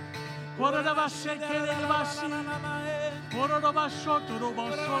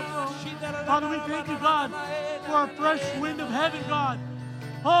Father, we thank you, God, for a fresh wind of heaven, God.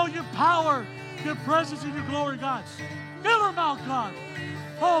 Oh, your power, your presence, and your glory, God. Fill her mouth, God.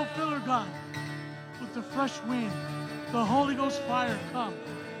 Oh, fill her, God, with the fresh wind. The Holy Ghost fire come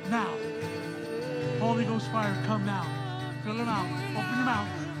now. Holy Ghost fire come now. Fill her mouth. Open your mouth.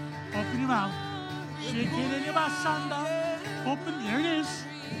 Open your mouth. Open. There it is.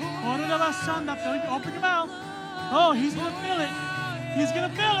 Open your mouth. Oh, he's going to fill it. He's going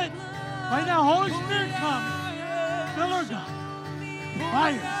to fill it. Right now, Holy Spirit, come. Fill her, God.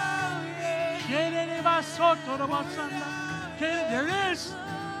 Fire. There it is.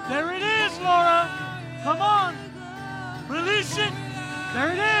 There it is, Laura. Come on. Release it.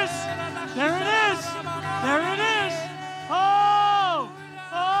 There it is. There it is. There it is. Oh.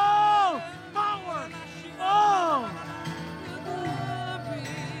 Oh. Power. Oh.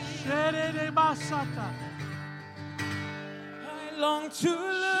 I long to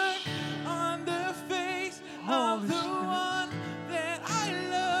look on the face of the one that I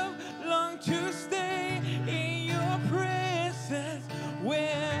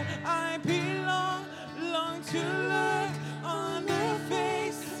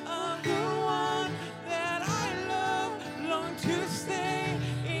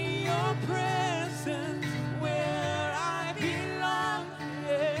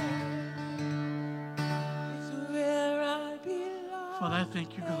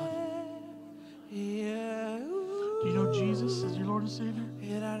thank you, God. Do you know Jesus as your Lord and Savior?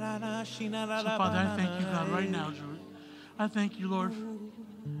 So, Father, I thank you, God, right now, Lord. I thank you, Lord.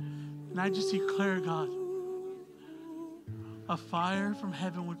 And I just declare, God, a fire from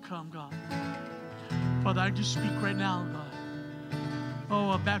heaven would come, God. Father, I just speak right now, God.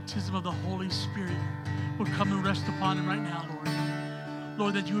 Oh, a baptism of the Holy Spirit would come and rest upon him right now, Lord.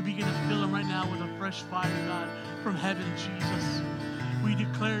 Lord, that you would begin to fill him right now with a fresh fire, God, from heaven, Jesus. We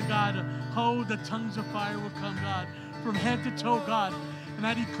declare, God, oh, the tongues of fire will come, God, from head to toe, God. And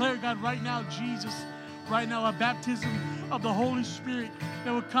I declare, God, right now, Jesus, right now, a baptism of the Holy Spirit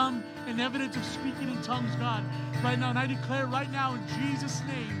that will come in evidence of speaking in tongues, God, right now. And I declare right now in Jesus'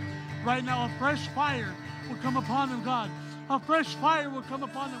 name, right now, a fresh fire will come upon them, God. A fresh fire will come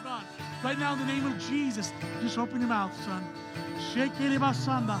upon them, God. Right now, in the name of Jesus, just open your mouth, son. Shake it, just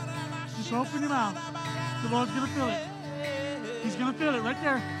open your mouth. The Lord's going to fill it. He's going to fill it right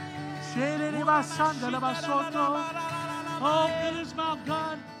there. Oh, fill his mouth,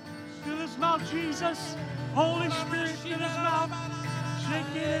 God. Fill his mouth, Jesus. Holy Spirit, fill his mouth.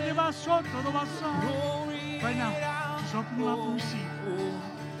 Right now, just open your mouth and receive.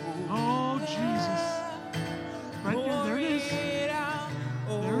 Oh, Jesus. Right there. There it is.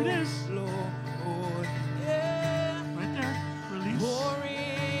 There it is. Right there. Release.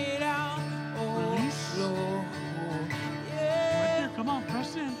 Release. Right there. Come on,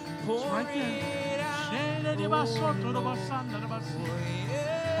 press in. It's right there.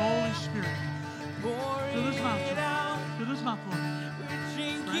 Holy Spirit. Fill his mouth. Fill his mouth, Lord.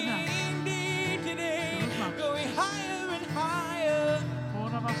 Right now. Fill his mouth. Going higher and higher.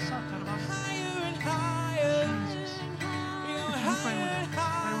 Higher and higher. Jesus. Higher and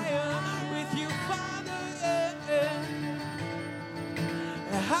higher with you, Father.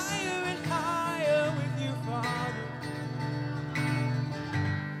 Higher and higher with you, Father.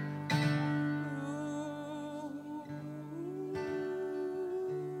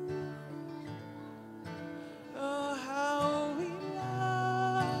 Oh, how we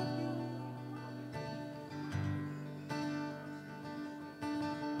love you.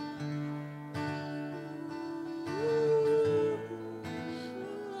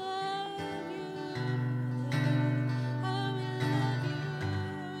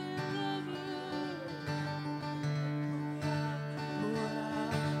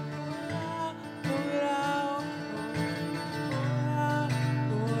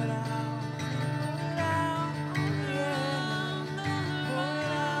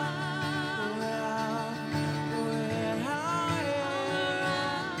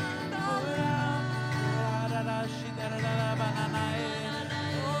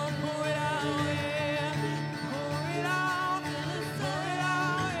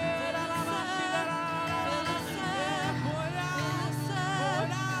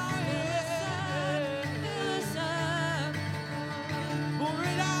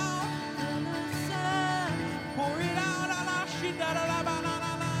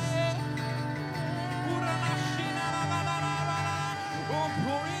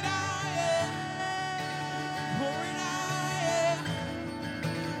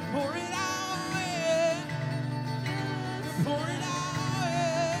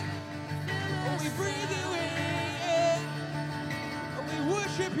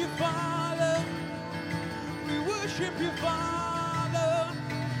 You, Father. We worship you, Father.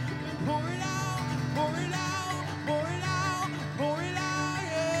 Pour it out, pour it out, pour it out, pour it out,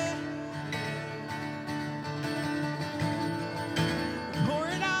 yeah. Pour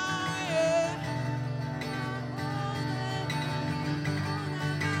it out, yeah.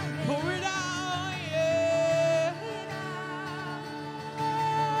 Pour it out, yeah.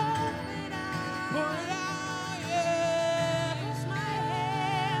 Pour it out, yeah. Use my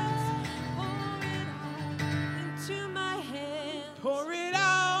hands, into my hands. Pour it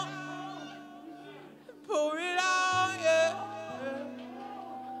out, yeah.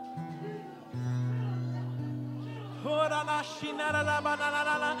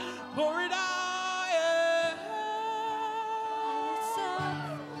 Pour it out, yeah.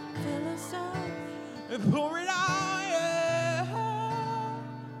 Fill us up. Pour it out, yeah.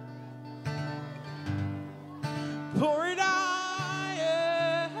 Pour it out,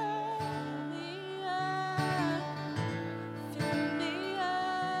 yeah. Fill me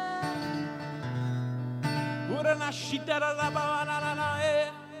up.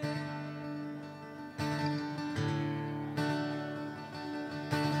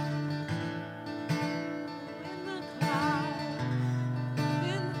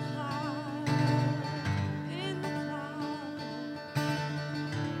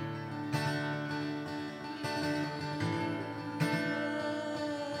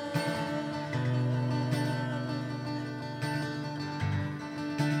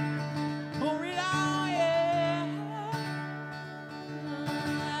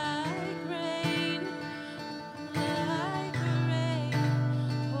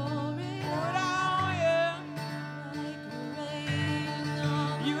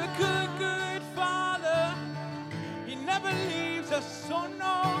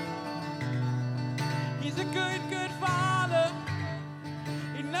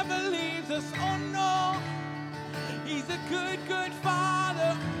 never leaves us. Oh no, He's a good, good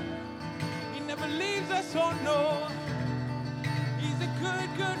Father. He never leaves us. Oh no, He's a good,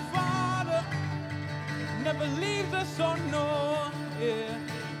 good Father. Never leaves us. Oh no, yeah.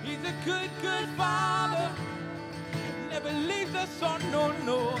 He's a good, good Father. Never leaves us. Oh no,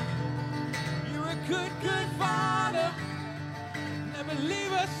 no. You're a good, good Father. Never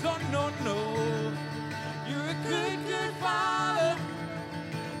leave us. Oh no, no. You're a good, good Father.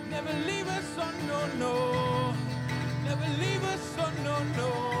 Never leave us. Oh no, no. Never leave us. Oh no, no.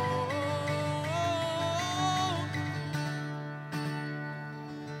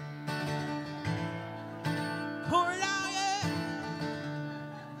 Pour it out, yeah.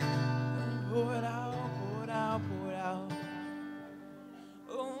 Pour it out, pour it out, pour it out.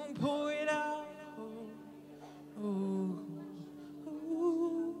 Oh, pour it out. Oh, oh.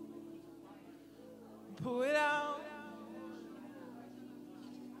 Pour it out.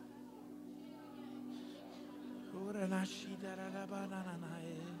 Pour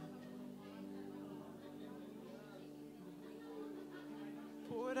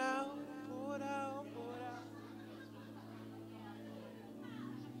it out, pour it out, pour it out.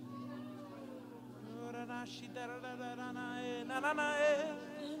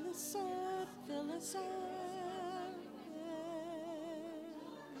 Feel the sun, feel the sun.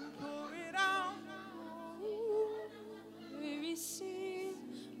 Pour it out. We receive,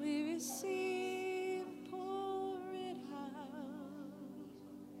 pour it out.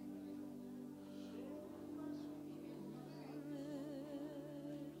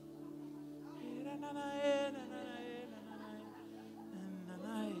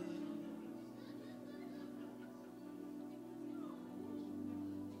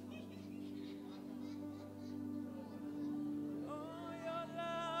 Oh, your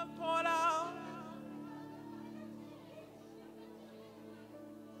love poured out.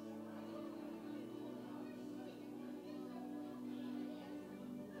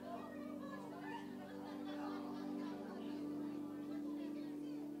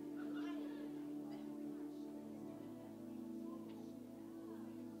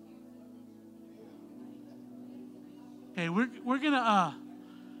 Okay, we're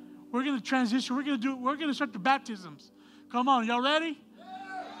gonna transition. We're gonna start the baptisms. Come on, y'all ready?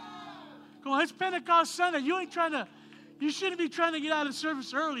 Come on, it's Pentecost Sunday. You shouldn't be trying to get out of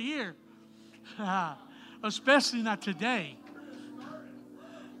service early here. Especially not today.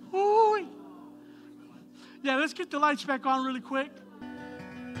 Ooh. Yeah, let's get the lights back on really quick.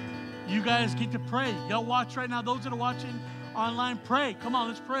 You guys get to pray. Y'all watch right now. Those that are watching online, pray. Come on,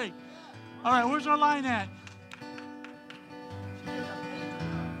 let's pray. All right, where's our line at?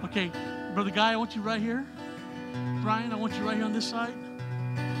 Okay, Brother Guy, I want you right here. Brian, I want you right here on this side.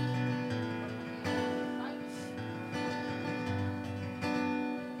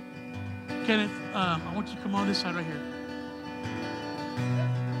 Kenneth, I want you to come on this side right here.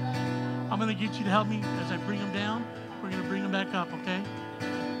 I'm going to get you to help me as I bring them down. We're going to bring them back up, okay?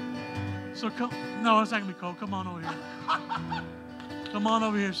 So come. No, it's not going to be cold. Come on over here. Come on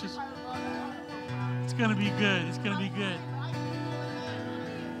over here, sis. It's going to be good. It's going to be good.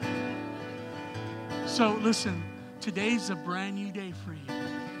 So listen, today's a brand new day for you.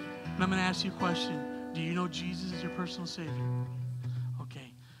 And I'm going to ask you a question. Do you know Jesus is your personal Savior?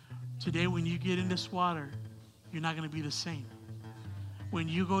 Okay. Today when you get in this water, you're not going to be the same. When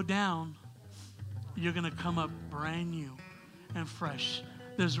you go down, you're going to come up brand new and fresh.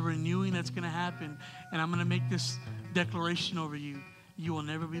 There's a renewing that's going to happen. And I'm going to make this declaration over you. You will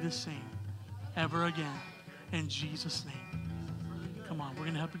never be the same ever again. In Jesus' name. Come on, we're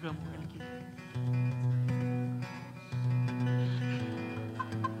going to help you go. We're going to keep.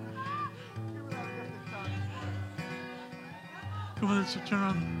 Come on, let's turn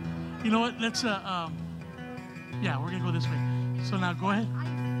around. You know what? Let's, yeah, we're going to go this way. So now go ahead.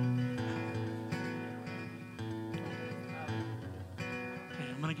 Okay,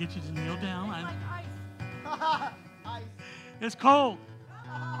 I'm going to get you to kneel down. It's cold.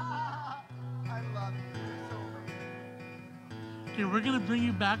 I love you. Okay, we're going to bring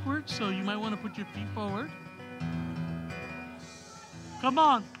you backwards, so you might want to put your feet forward. Come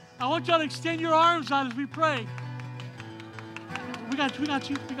on. I want y'all to extend your arms out as we pray. We got you. You're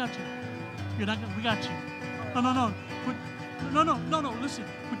not gonna, we got you. No. Listen,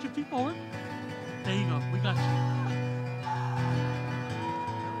 put your feet forward. There you go. We got you.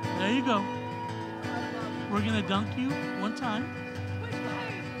 There you go. We're gonna dunk you one time.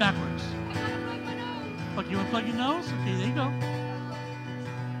 Backwards. Okay, you wanna plug your nose? Okay, there you go.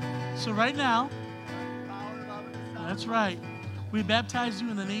 So right now, that's right. We baptize you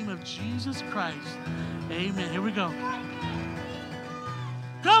in the name of Jesus Christ. Amen. Here we go.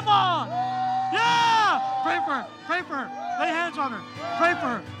 Come Pray for her. Pray for her. Lay hands on her. Pray for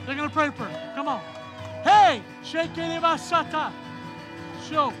her. They're going to pray for her. Come on. Hey! Shekelebasata.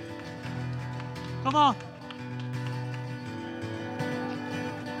 Show. Come on.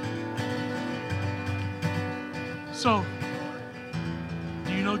 So,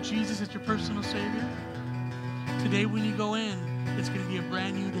 do you know Jesus as your personal Savior? Today when you go in, it's going to be a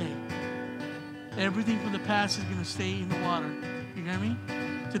brand new day. Everything from the past is going to stay in the water. You hear me?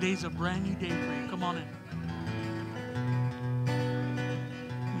 Today's a brand new day for you. Come on in.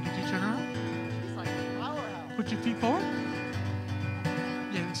 Did you turn around? It's like a powerhouse. Put your feet forward.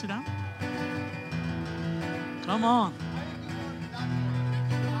 Yeah, sit down. Come on.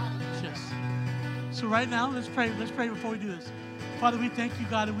 Yes. So right now, let's pray. Let's pray before we do this. Father, we thank you,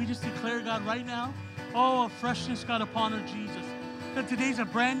 God, and we just declare, God, right now, a freshness, God, upon her, Jesus. That today's a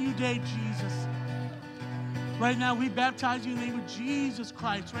brand new day, Jesus. Right now, we baptize you in the name of Jesus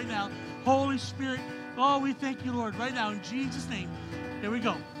Christ. Right now, Holy Spirit, we thank you, Lord. Right now, in Jesus' name. Here we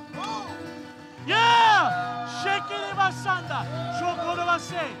go. Yeah! Shake it, Masanda.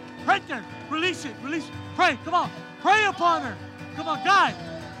 Right there. Release it. Release it. Pray. Come on. Pray upon her. Come on, Guy,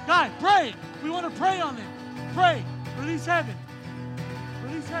 pray. We want to pray on them. Pray. Release heaven.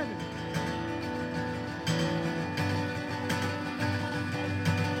 Release heaven.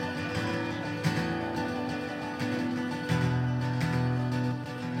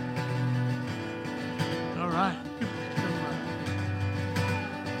 All right.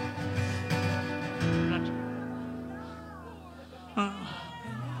 Gotcha.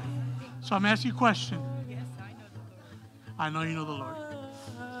 So I'm asking you a question. I know you know the Lord.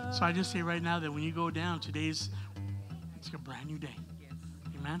 So I just say right now that when you go down, it's a brand new day.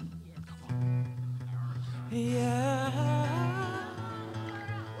 Amen? Come on. Yeah.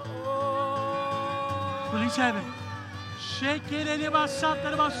 Release heaven.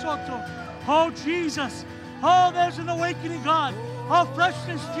 Oh, Jesus. Oh, there's an awakening, God. Oh,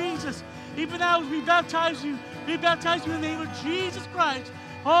 freshness, Jesus. Even now as we baptize you in the name of Jesus Christ.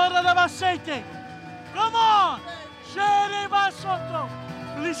 Oh, come on.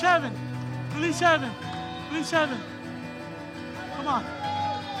 Release heaven. Release heaven. Release heaven. Come on.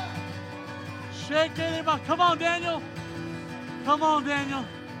 Shake it. Come on, Daniel. Come on, Daniel.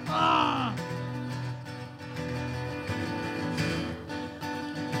 Ah.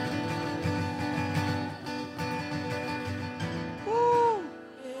 Woo.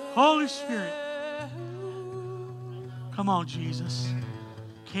 Holy Spirit. Come on, Jesus.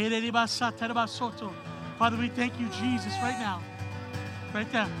 Father, we thank you, Jesus, right now. Right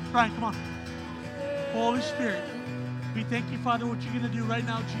there. Brian, come on. Holy Spirit, we thank you, Father, what you're going to do right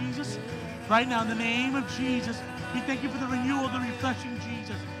now, Jesus. Right now, in the name of Jesus, we thank you for the renewal, the refreshing,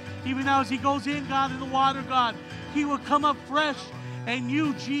 Jesus. Even now, as he goes in, God, in the water, God, he will come up fresh. And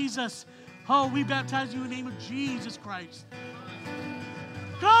you, Jesus, we baptize you in the name of Jesus Christ.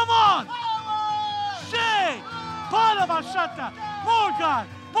 Come on! Shay! More God!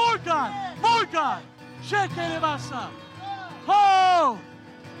 More God! More God! Shekelebasa. Oh!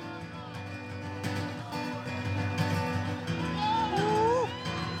 Ooh.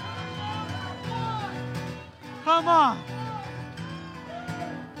 Come on.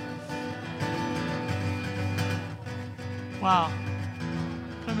 Wow.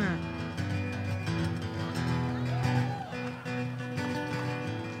 Come here.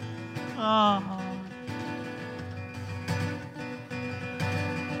 Oh.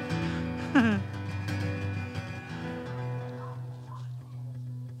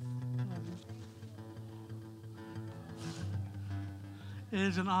 It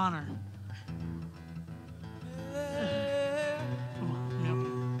is an honor. Come on, let me help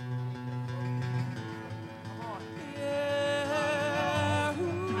you.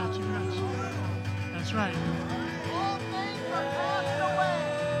 I got you, I got you. That's right. All things are passed away.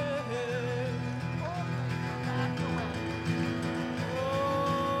 All things are passed away.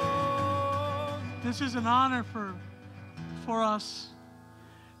 This is an honor for us.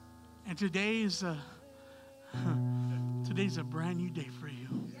 And today's a brand new day for you.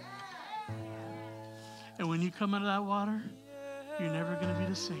 And when you come out of that water, you're never going to be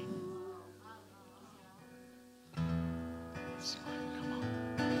the same. Come on.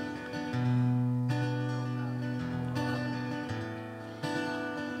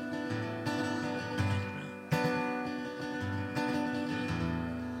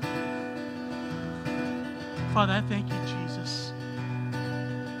 Father, I thank you, Jesus.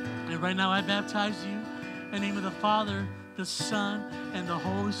 And right now I baptize you in the name of the Father, the Son, and the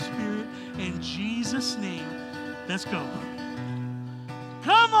Holy Spirit. In Jesus' name, let's go.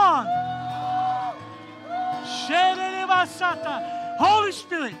 Come on. Holy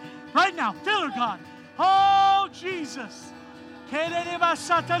Spirit, right now, fill her, God. Oh, Jesus. Fire,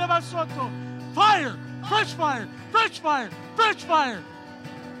 fresh fire, fresh fire, fresh fire.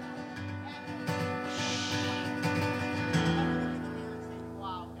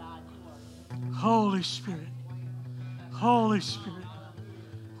 Holy Spirit. Holy Spirit.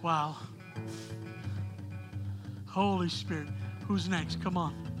 Wow. Holy Spirit. Who's next? Come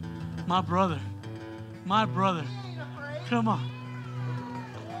on. My brother. My brother. Come on.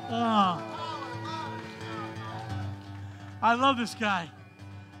 Oh. I love this guy.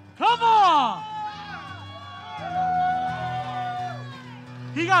 Come on.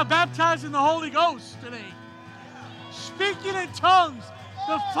 He got baptized in the Holy Ghost today. Speaking in tongues.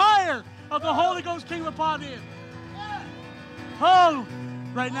 The fire of the Holy Ghost came upon him. Oh,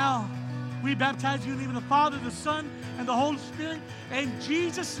 right now, we baptize you in the name of the Father, the Son, and the Holy Spirit. In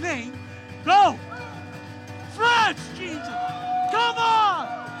Jesus' name, go. Fresh, Jesus. Come on.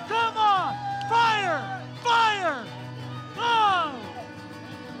 Come on. Fire. Fire. Oh.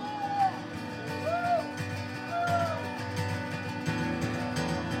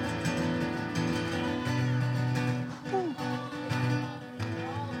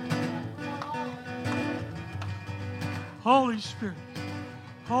 Holy Spirit.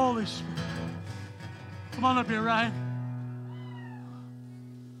 Holy Spirit. Come on up here, Ryan.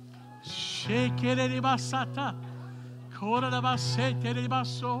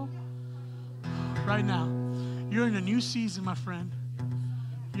 Right now, you're in a new season, my friend.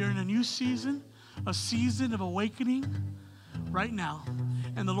 You're in a new season, a season of awakening right now.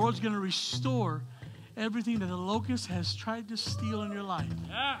 And the Lord's going to restore everything that the locust has tried to steal in your life.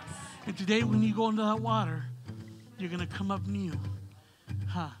 Yes. And today, when you go into that water, you're going to come up new.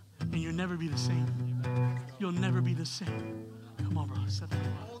 And you'll never be the same. You'll never be the same. Come on, bro. Set that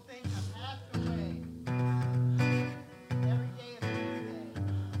up. Old things have passed away. Every day is a new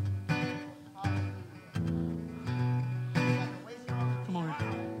day. Hallelujah. Come on.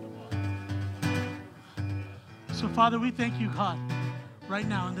 So, Father, we thank you, God, right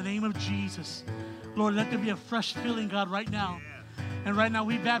now, in the name of Jesus. Lord, let there be a fresh feeling, God, right now. And right now,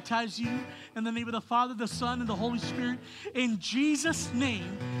 we baptize you in the name of the Father, the Son, and the Holy Spirit. In Jesus'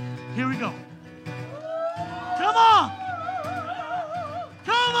 name, here we go. Come on.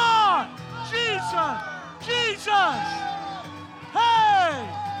 Come on. Jesus. Jesus. Hey.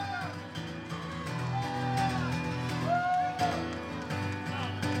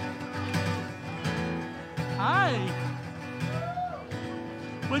 Hi.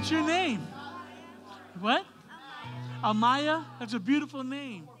 What's your name? What? Amaya? That's a beautiful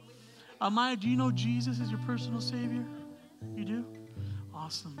name. Amaya, do you know Jesus is your personal Savior? You do?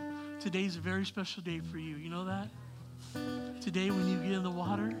 Awesome. Today's a very special day for you. You know that? Today, when you get in the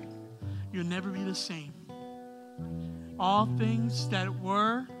water, you'll never be the same. All things that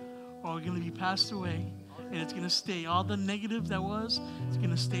were are going to be passed away, and it's going to stay. All the negative that was, it's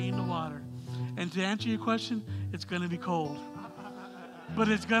going to stay in the water. And to answer your question, it's going to be cold. But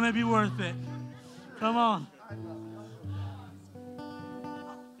it's going to be worth it. Come on.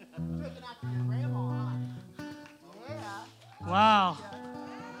 Wow.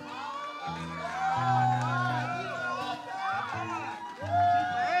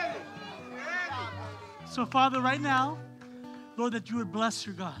 So, Father, right now, Lord, that you would bless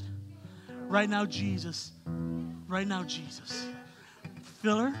your God. Right now, Jesus. Right now, Jesus.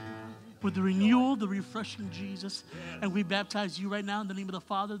 Fill her with the renewal, the refreshing Jesus. And we baptize you right now in the name of the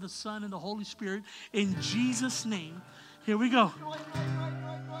Father, the Son, and the Holy Spirit. In Jesus' name. Here we go.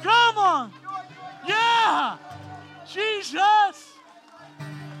 Come on. Yeah. Jesus.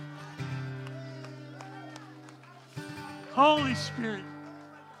 Holy Spirit.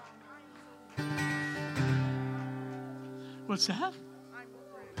 What's that?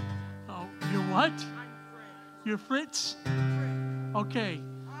 Oh, you're what? You're Fritz? Okay.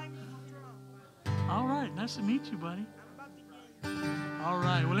 All right. Nice to meet you, buddy. All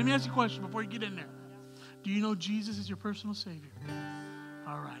right. Well, let me ask you a question before you get in there. Do you know Jesus is your personal Savior?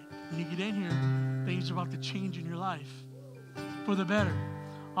 All right. When you get in here, things are about to change in your life for the better.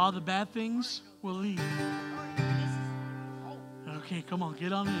 All the bad things will leave. Okay, come on.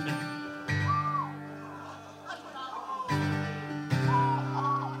 Get on in there.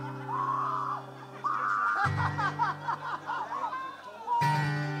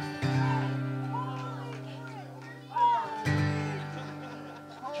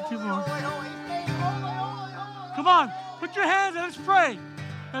 Come on, put your hands and let's pray.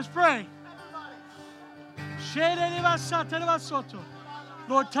 Let's pray.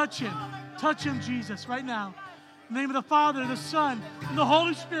 Lord, touch him. Touch him, Jesus, right now. In the name of the Father, the Son, and the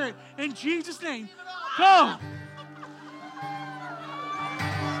Holy Spirit. In Jesus' name, go.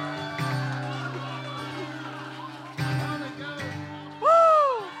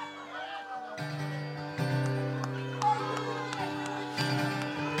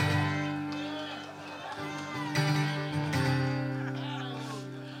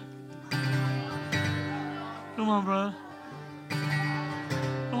 Come on, brother.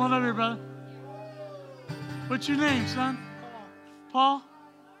 Come on over here, brother. What's your name, son? Paul?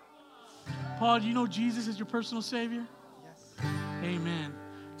 Paul, do you know Jesus is your personal Savior? Yes. Amen.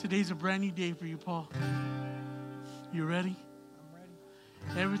 Today's a brand new day for you, Paul. You ready? I'm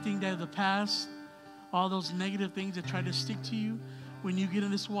ready. Everything that of the past, all those negative things that try to stick to you, when you get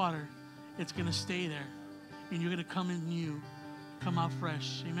in this water, it's going to stay there. And you're going to come in new, come out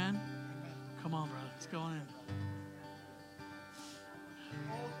fresh. Amen? Come on, brother. Let's go on in.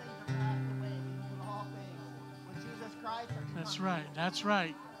 All things are passed away. Behold, all things. With Jesus Christ are become That's right. new. That's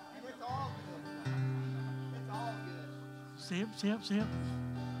right. And it's all good. It's all good. Stay up, stay up, stay up.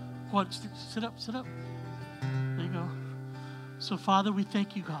 What? Sit up, sit up. There you go. So, Father, we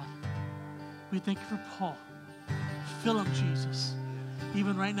thank you, God. We thank you for Paul. Fill him, Jesus.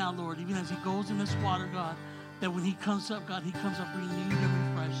 Even right now, Lord, even as he goes in this water, God, that when he comes up, God, he comes up renewed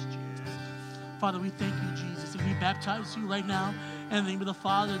and refreshed, Jesus. Father, we thank you, Jesus. And we baptize you right now in the name of the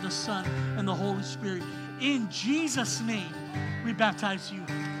Father, the Son, and the Holy Spirit. In Jesus' name, we baptize you.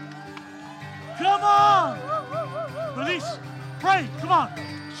 Come on. Release. Pray. Come on.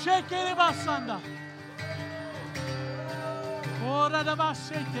 Shake it, basanda. Ora da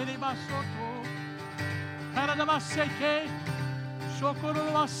basete de basoto. Para da baseke.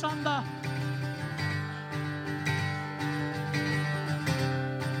 Shokoro basanda.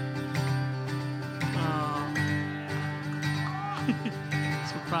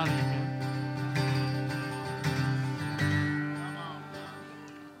 So proud of you, man.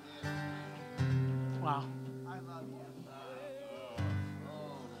 Wow. I love you.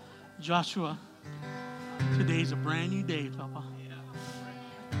 Joshua, today's a brand new day, Papa.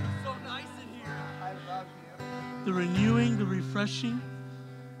 So nice in here. I love you. The renewing, the refreshing,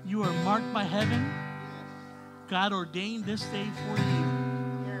 you are marked by heaven. God ordained this day for you.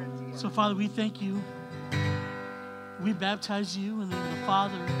 Guarantee it. So, Father, we thank you. We baptize you in the name of the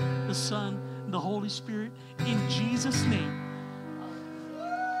Father, the Son, and the Holy Spirit in Jesus' name.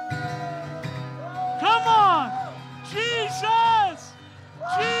 Come on! Jesus!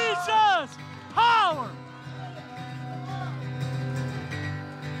 Jesus! Power!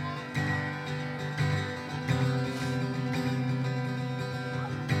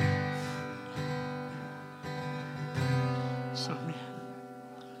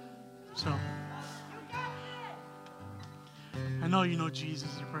 So, I know you know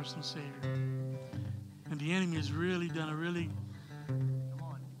Jesus is your personal Savior. And the enemy has really done a really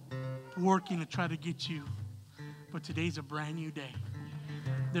working to try to get you. But today's a brand new day.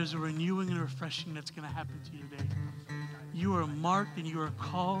 There's a renewing and a refreshing that's going to happen to you today. You are marked and you are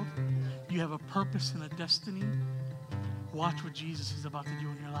called. You have a purpose and a destiny. Watch what Jesus is about to do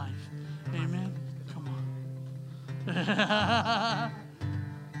in your life. Amen. Come on.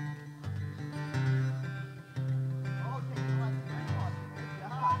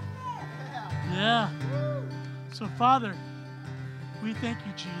 Yeah. So, Father, we thank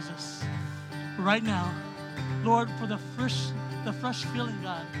you, Jesus, right now, Lord, for the fresh feeling,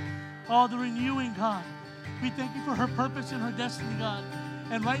 God, all the renewing, God. We thank you for her purpose and her destiny, God.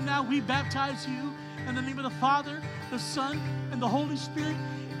 And right now, we baptize you in the name of the Father, the Son, and the Holy Spirit,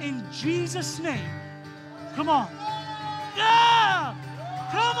 in Jesus' name. Come on. Yeah!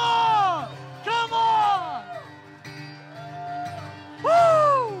 Come on! Come on!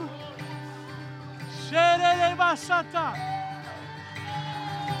 Woo! Sherere basata.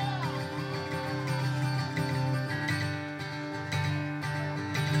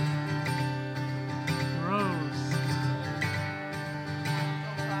 Rose.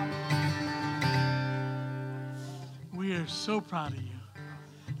 We are so proud of you.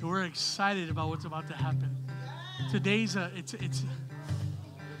 And we're excited about what's about to happen. Today's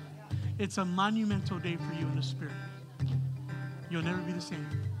it's a monumental day for you in the Spirit. You'll never be the same.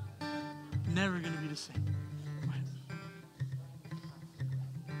 Never going to be the same.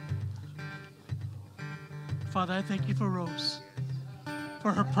 Father, I thank you for Rose,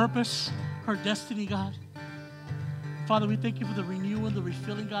 for her purpose, her destiny, God. Father, we thank you for the renewal, the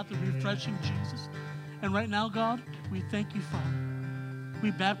refilling, God, the refreshing, Jesus. And right now, God, we thank you, Father.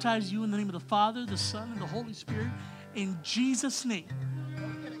 We baptize you in the name of the Father, the Son, and the Holy Spirit, in Jesus' name.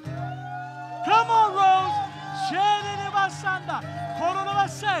 Come on, Rose.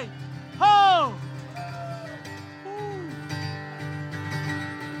 Ho!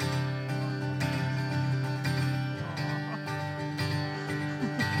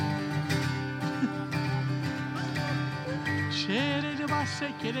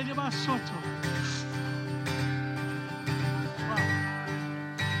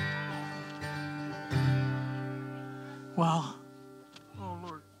 Wow. Oh,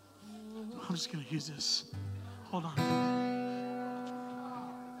 Lord. I'm just going to use this. Hold on.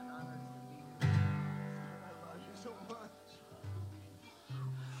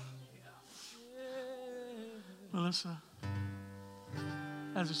 Melissa,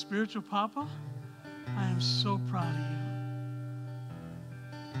 as a spiritual papa, I am so proud of you.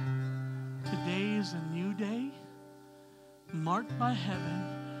 Today is a new day, marked by heaven,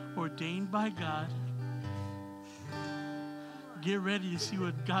 ordained by God. Get ready to see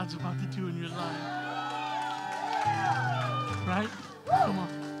what God's about to do in your life. Right? Come on.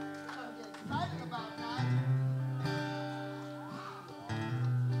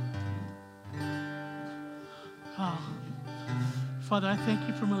 Oh. Father, I thank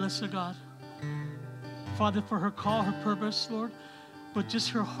you for Melissa, God. Father, for her call, her purpose, Lord, but just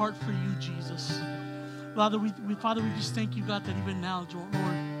her heart for you, Jesus. Father, we just thank you, God, that even now, Lord,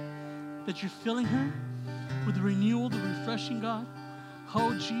 that you're filling her with the renewal, the refreshing, God.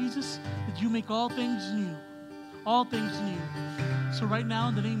 Oh, Jesus, that you make all things new. All things new. So right now,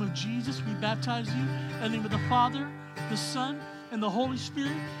 in the name of Jesus, we baptize you. In the name of the Father, the Son, and the Holy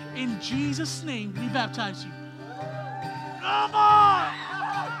Spirit. In Jesus' name, we baptize you. Come on!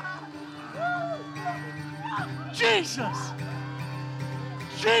 Jesus!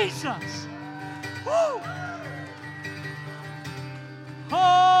 Jesus! Woo!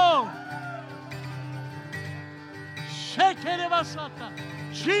 Oh! Shekerebasata.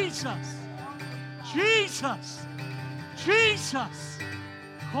 Jesus! Jesus! Jesus!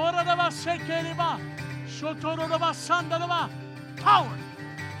 Korarabasekereba. Shotororabasandalaba. Power!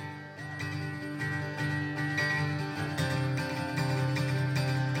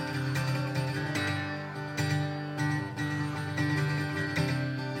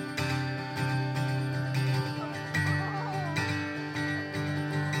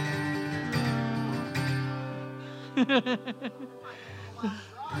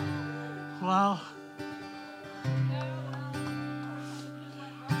 Wow.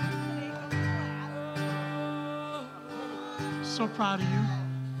 So proud of you.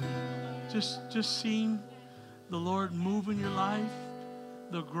 Just seeing the Lord move in your life,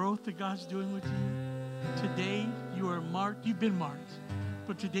 the growth that God's doing with you. Today you are marked, you've been marked,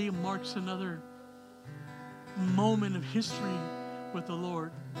 but today marks another moment of history with the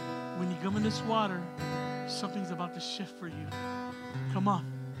Lord. When you come in this water, something's about to shift for you. Come on.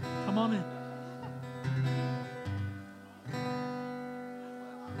 Come on in.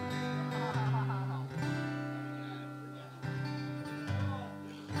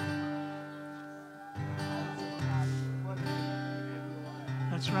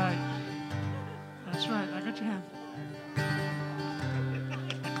 That's right. That's right. I got your hand.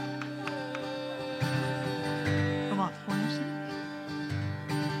 Come on. Where you sit?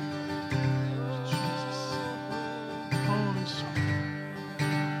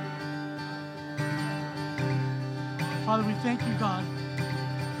 Father, we thank you, God,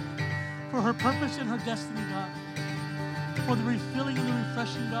 for her purpose and her destiny, God, for the refilling and the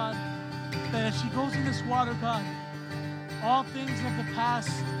refreshing, God, that as she goes in this water, God, all things of the past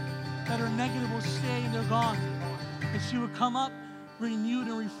that are negative will stay and they're gone, that she would come up renewed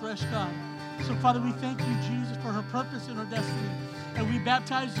and refreshed, God. So, Father, we thank you, Jesus, for her purpose and her destiny, and we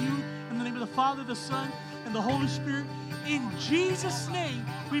baptize you in the name of the Father, the Son, and the Holy Spirit. In Jesus' name,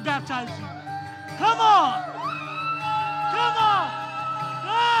 we baptize you. Come on! Come on!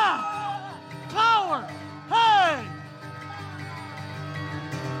 Ah! Power! Hey!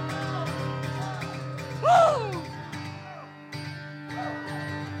 Woo!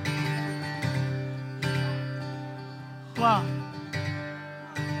 Wow.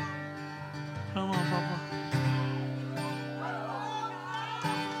 Come on, Papa.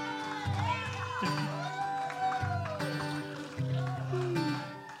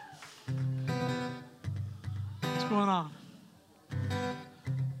 What's going on?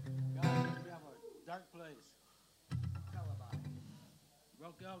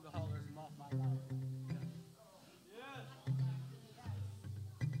 Broke alcoholism off my life.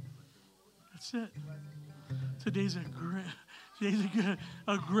 That's it. Today's a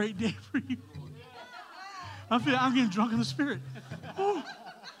great day for you. I'm getting drunk in the Spirit. Woo.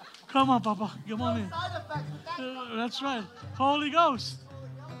 Come on, Papa. Come on in. That's right. Holy Ghost.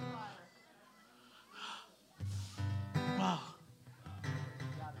 Wow.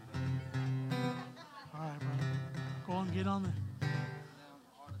 All right, brother. Go on, get on there.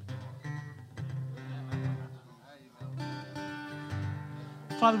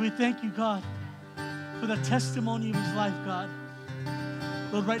 Father, we thank you, God, for the testimony of his life, God.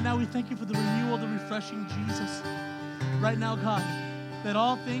 Lord, right now we thank you for the renewal, the refreshing, Jesus. Right now, God, that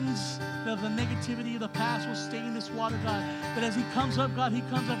all things, that the negativity of the past will stay in this water, God. That as he comes up, God, he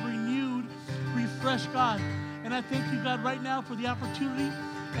comes up renewed, refreshed, God. And And I thank you, God, right now for the opportunity.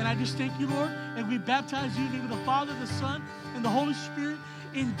 And I just thank you, Lord. And we baptize you in the name of the Father, the Son, and the Holy Spirit.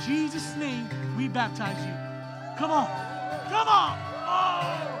 In Jesus' name, we baptize you. Come on. Come on.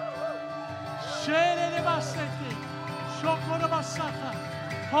 Oh.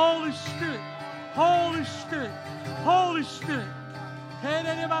 Holy Spirit. Holy Spirit. Holy Spirit.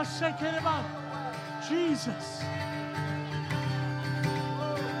 Jesus.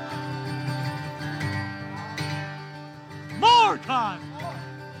 More God.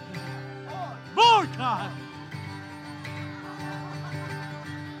 More God.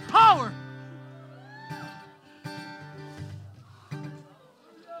 Power.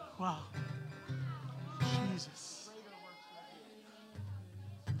 Wow. Jesus.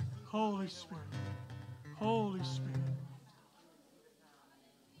 Holy Spirit. Holy Spirit.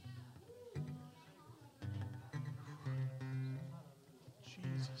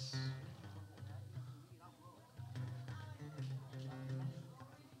 Jesus.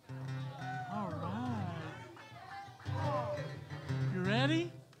 All right. You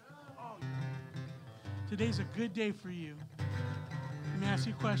ready? Today's a good day for you. Let me ask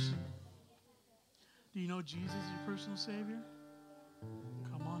you a question. Do you know Jesus is your personal Savior?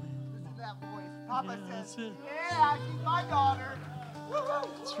 Come on in. Listen to that voice. Papa Yeah, says, that's it. yeah, she's my daughter. Woo-hoo.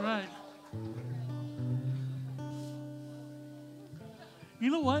 That's right. You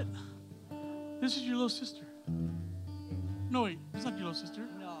know what? This is your little sister. No, wait. It's not your little sister.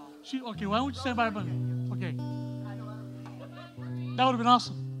 No. Okay, why don't you stand by her? Okay. That would have been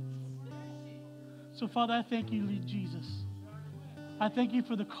awesome. So, Father, I thank you, Jesus. I thank you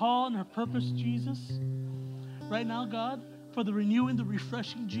for the call and her purpose, Jesus. Right now, God, for the renewing, the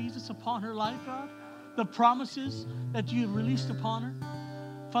refreshing, Jesus, upon her life, God. The promises that you have released upon her.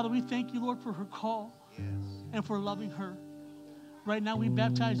 Father, we thank you, Lord, for her call and for loving her. Right now, we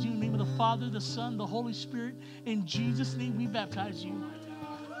baptize you in the name of the Father, the Son, the Holy Spirit. In Jesus' name, we baptize you.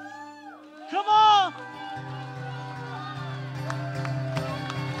 Come on!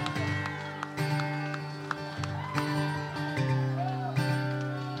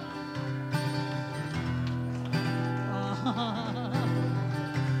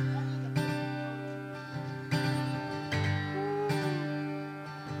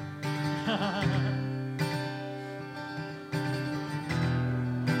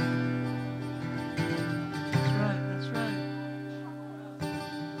 That's right.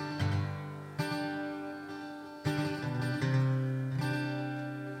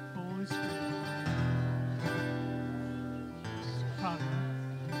 Holy Spirit. Proud of you.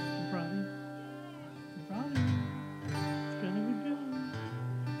 I'm proud of you. I'm proud of you. It's gonna be good.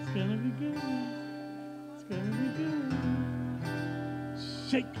 It's gonna be good. It's gonna be good.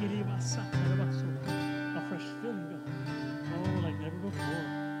 Shake it, a fresh feeling going. Oh, like never before.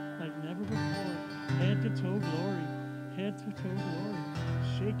 Like never before. Head to toe glory. Head to toe glory.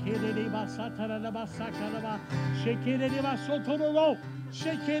 Shake it, shake it,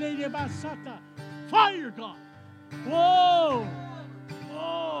 shake it, fire, God. Whoa.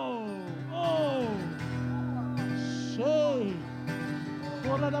 Oh. Oh. Shake.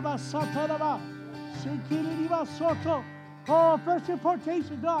 Shake it, oh, fresh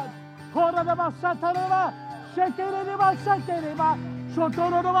importation, God. Shake it,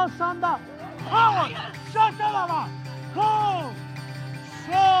 power. Go.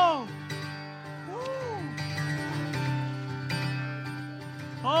 Show.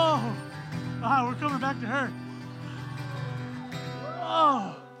 Oh. We're coming back to her.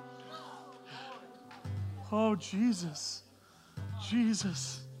 Oh. Oh, Jesus.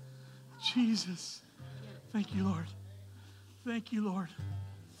 Jesus. Jesus. Thank you, Lord. Thank you, Lord.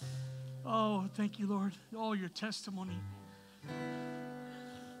 Oh, thank you, Lord. Oh, your testimony.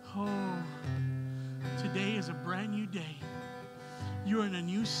 Oh, today is a brand new day. You're in a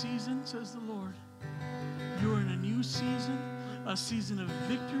new season, says the Lord. You're in a new season, a season of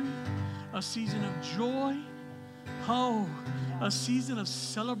victory, a season of joy. Oh, a season of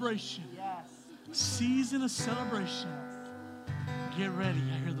celebration. Season of celebration. Get ready,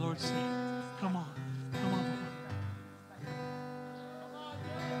 I hear the Lord say. Come on. Come on.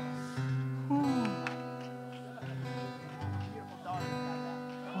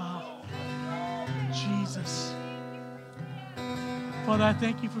 Wow. Jesus. Father, I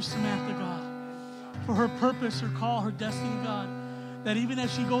thank you for Samantha, God, for her purpose, her call, her destiny, God, that even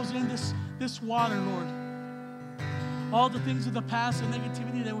as she goes in this water, Lord, all the things of the past and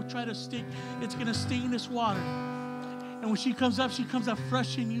negativity that will try to stick, it's going to stain this water. And when she comes up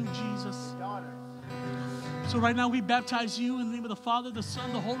fresh in you, Jesus. So right now we baptize you in the name of the Father, the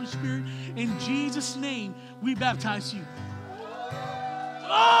Son, the Holy Spirit. In Jesus' name, we baptize you.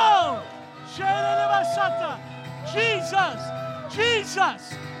 Oh! Jesus,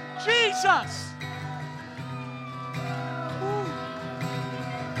 Jesus, Jesus. Ooh.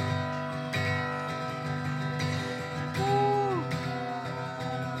 Ooh.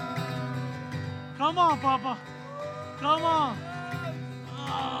 Come on, Papa. Come on.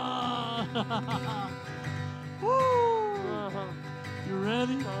 Woo. You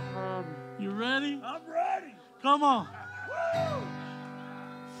ready? You ready? I'm ready. Come on.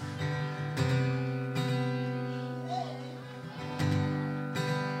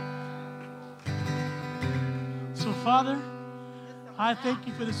 So, Father, I thank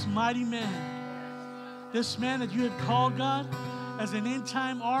you for this mighty man. This man that you have called, God, as an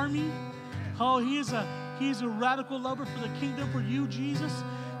end-time army. Oh, he is a radical lover for the kingdom, for you, Jesus.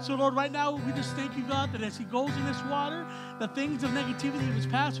 So, Lord, right now, we just thank you, God, that as he goes in this water, the things of negativity of his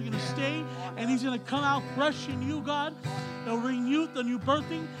past are going to stay, and he's going to come out fresh in you, God. They'll bring youth, a new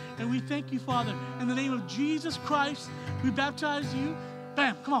birthing, and we thank you, Father. In the name of Jesus Christ, we baptize you.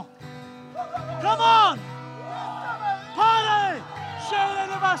 Bam, come on. Come on. Party.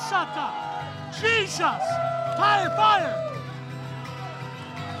 Jesus. Fire, fire.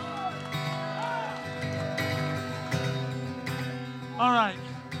 All right.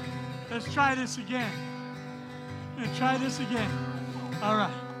 Let's try this again. I'm going to try this again. All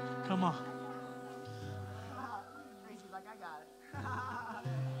right. Come on. Tracy's like, I got it.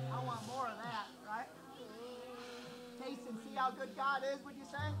 I want more of that, right? Taste and see how good God is, would you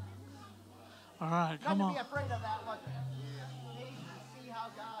say? All right. Come Not on. to be afraid of that, was it? Taste and see how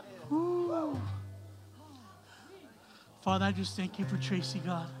God is. Ooh. Father, I just thank you for Tracy,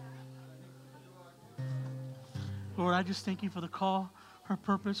 God. Lord, I just thank you for the call, her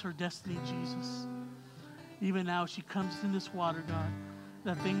purpose, her destiny, Jesus. Even now, she comes in this water, God,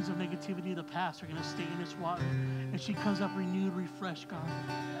 the things of negativity of the past are going to stay in this water. And she comes up renewed, refreshed, God.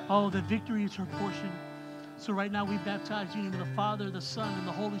 Oh, the victory is her portion. So right now, we baptize you in the name of the Father, the Son, and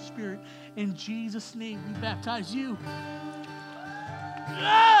the Holy Spirit. In Jesus' name, we baptize you.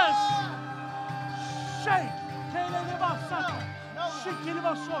 Yes! Shake!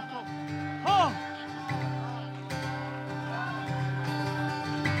 Oh!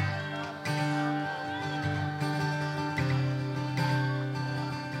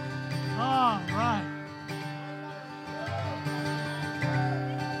 All right.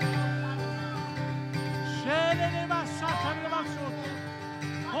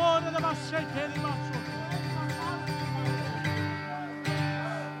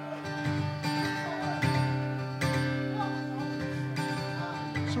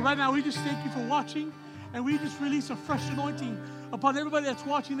 So right now, we just thank you for watching, and we just release a fresh anointing upon everybody that's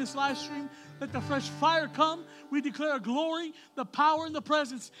watching this live stream. Let the fresh fire come. We declare glory, the power, and the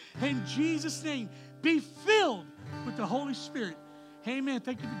presence. In Jesus' name, be filled with the Holy Spirit. Amen.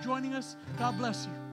 Thank you for joining us. God bless you.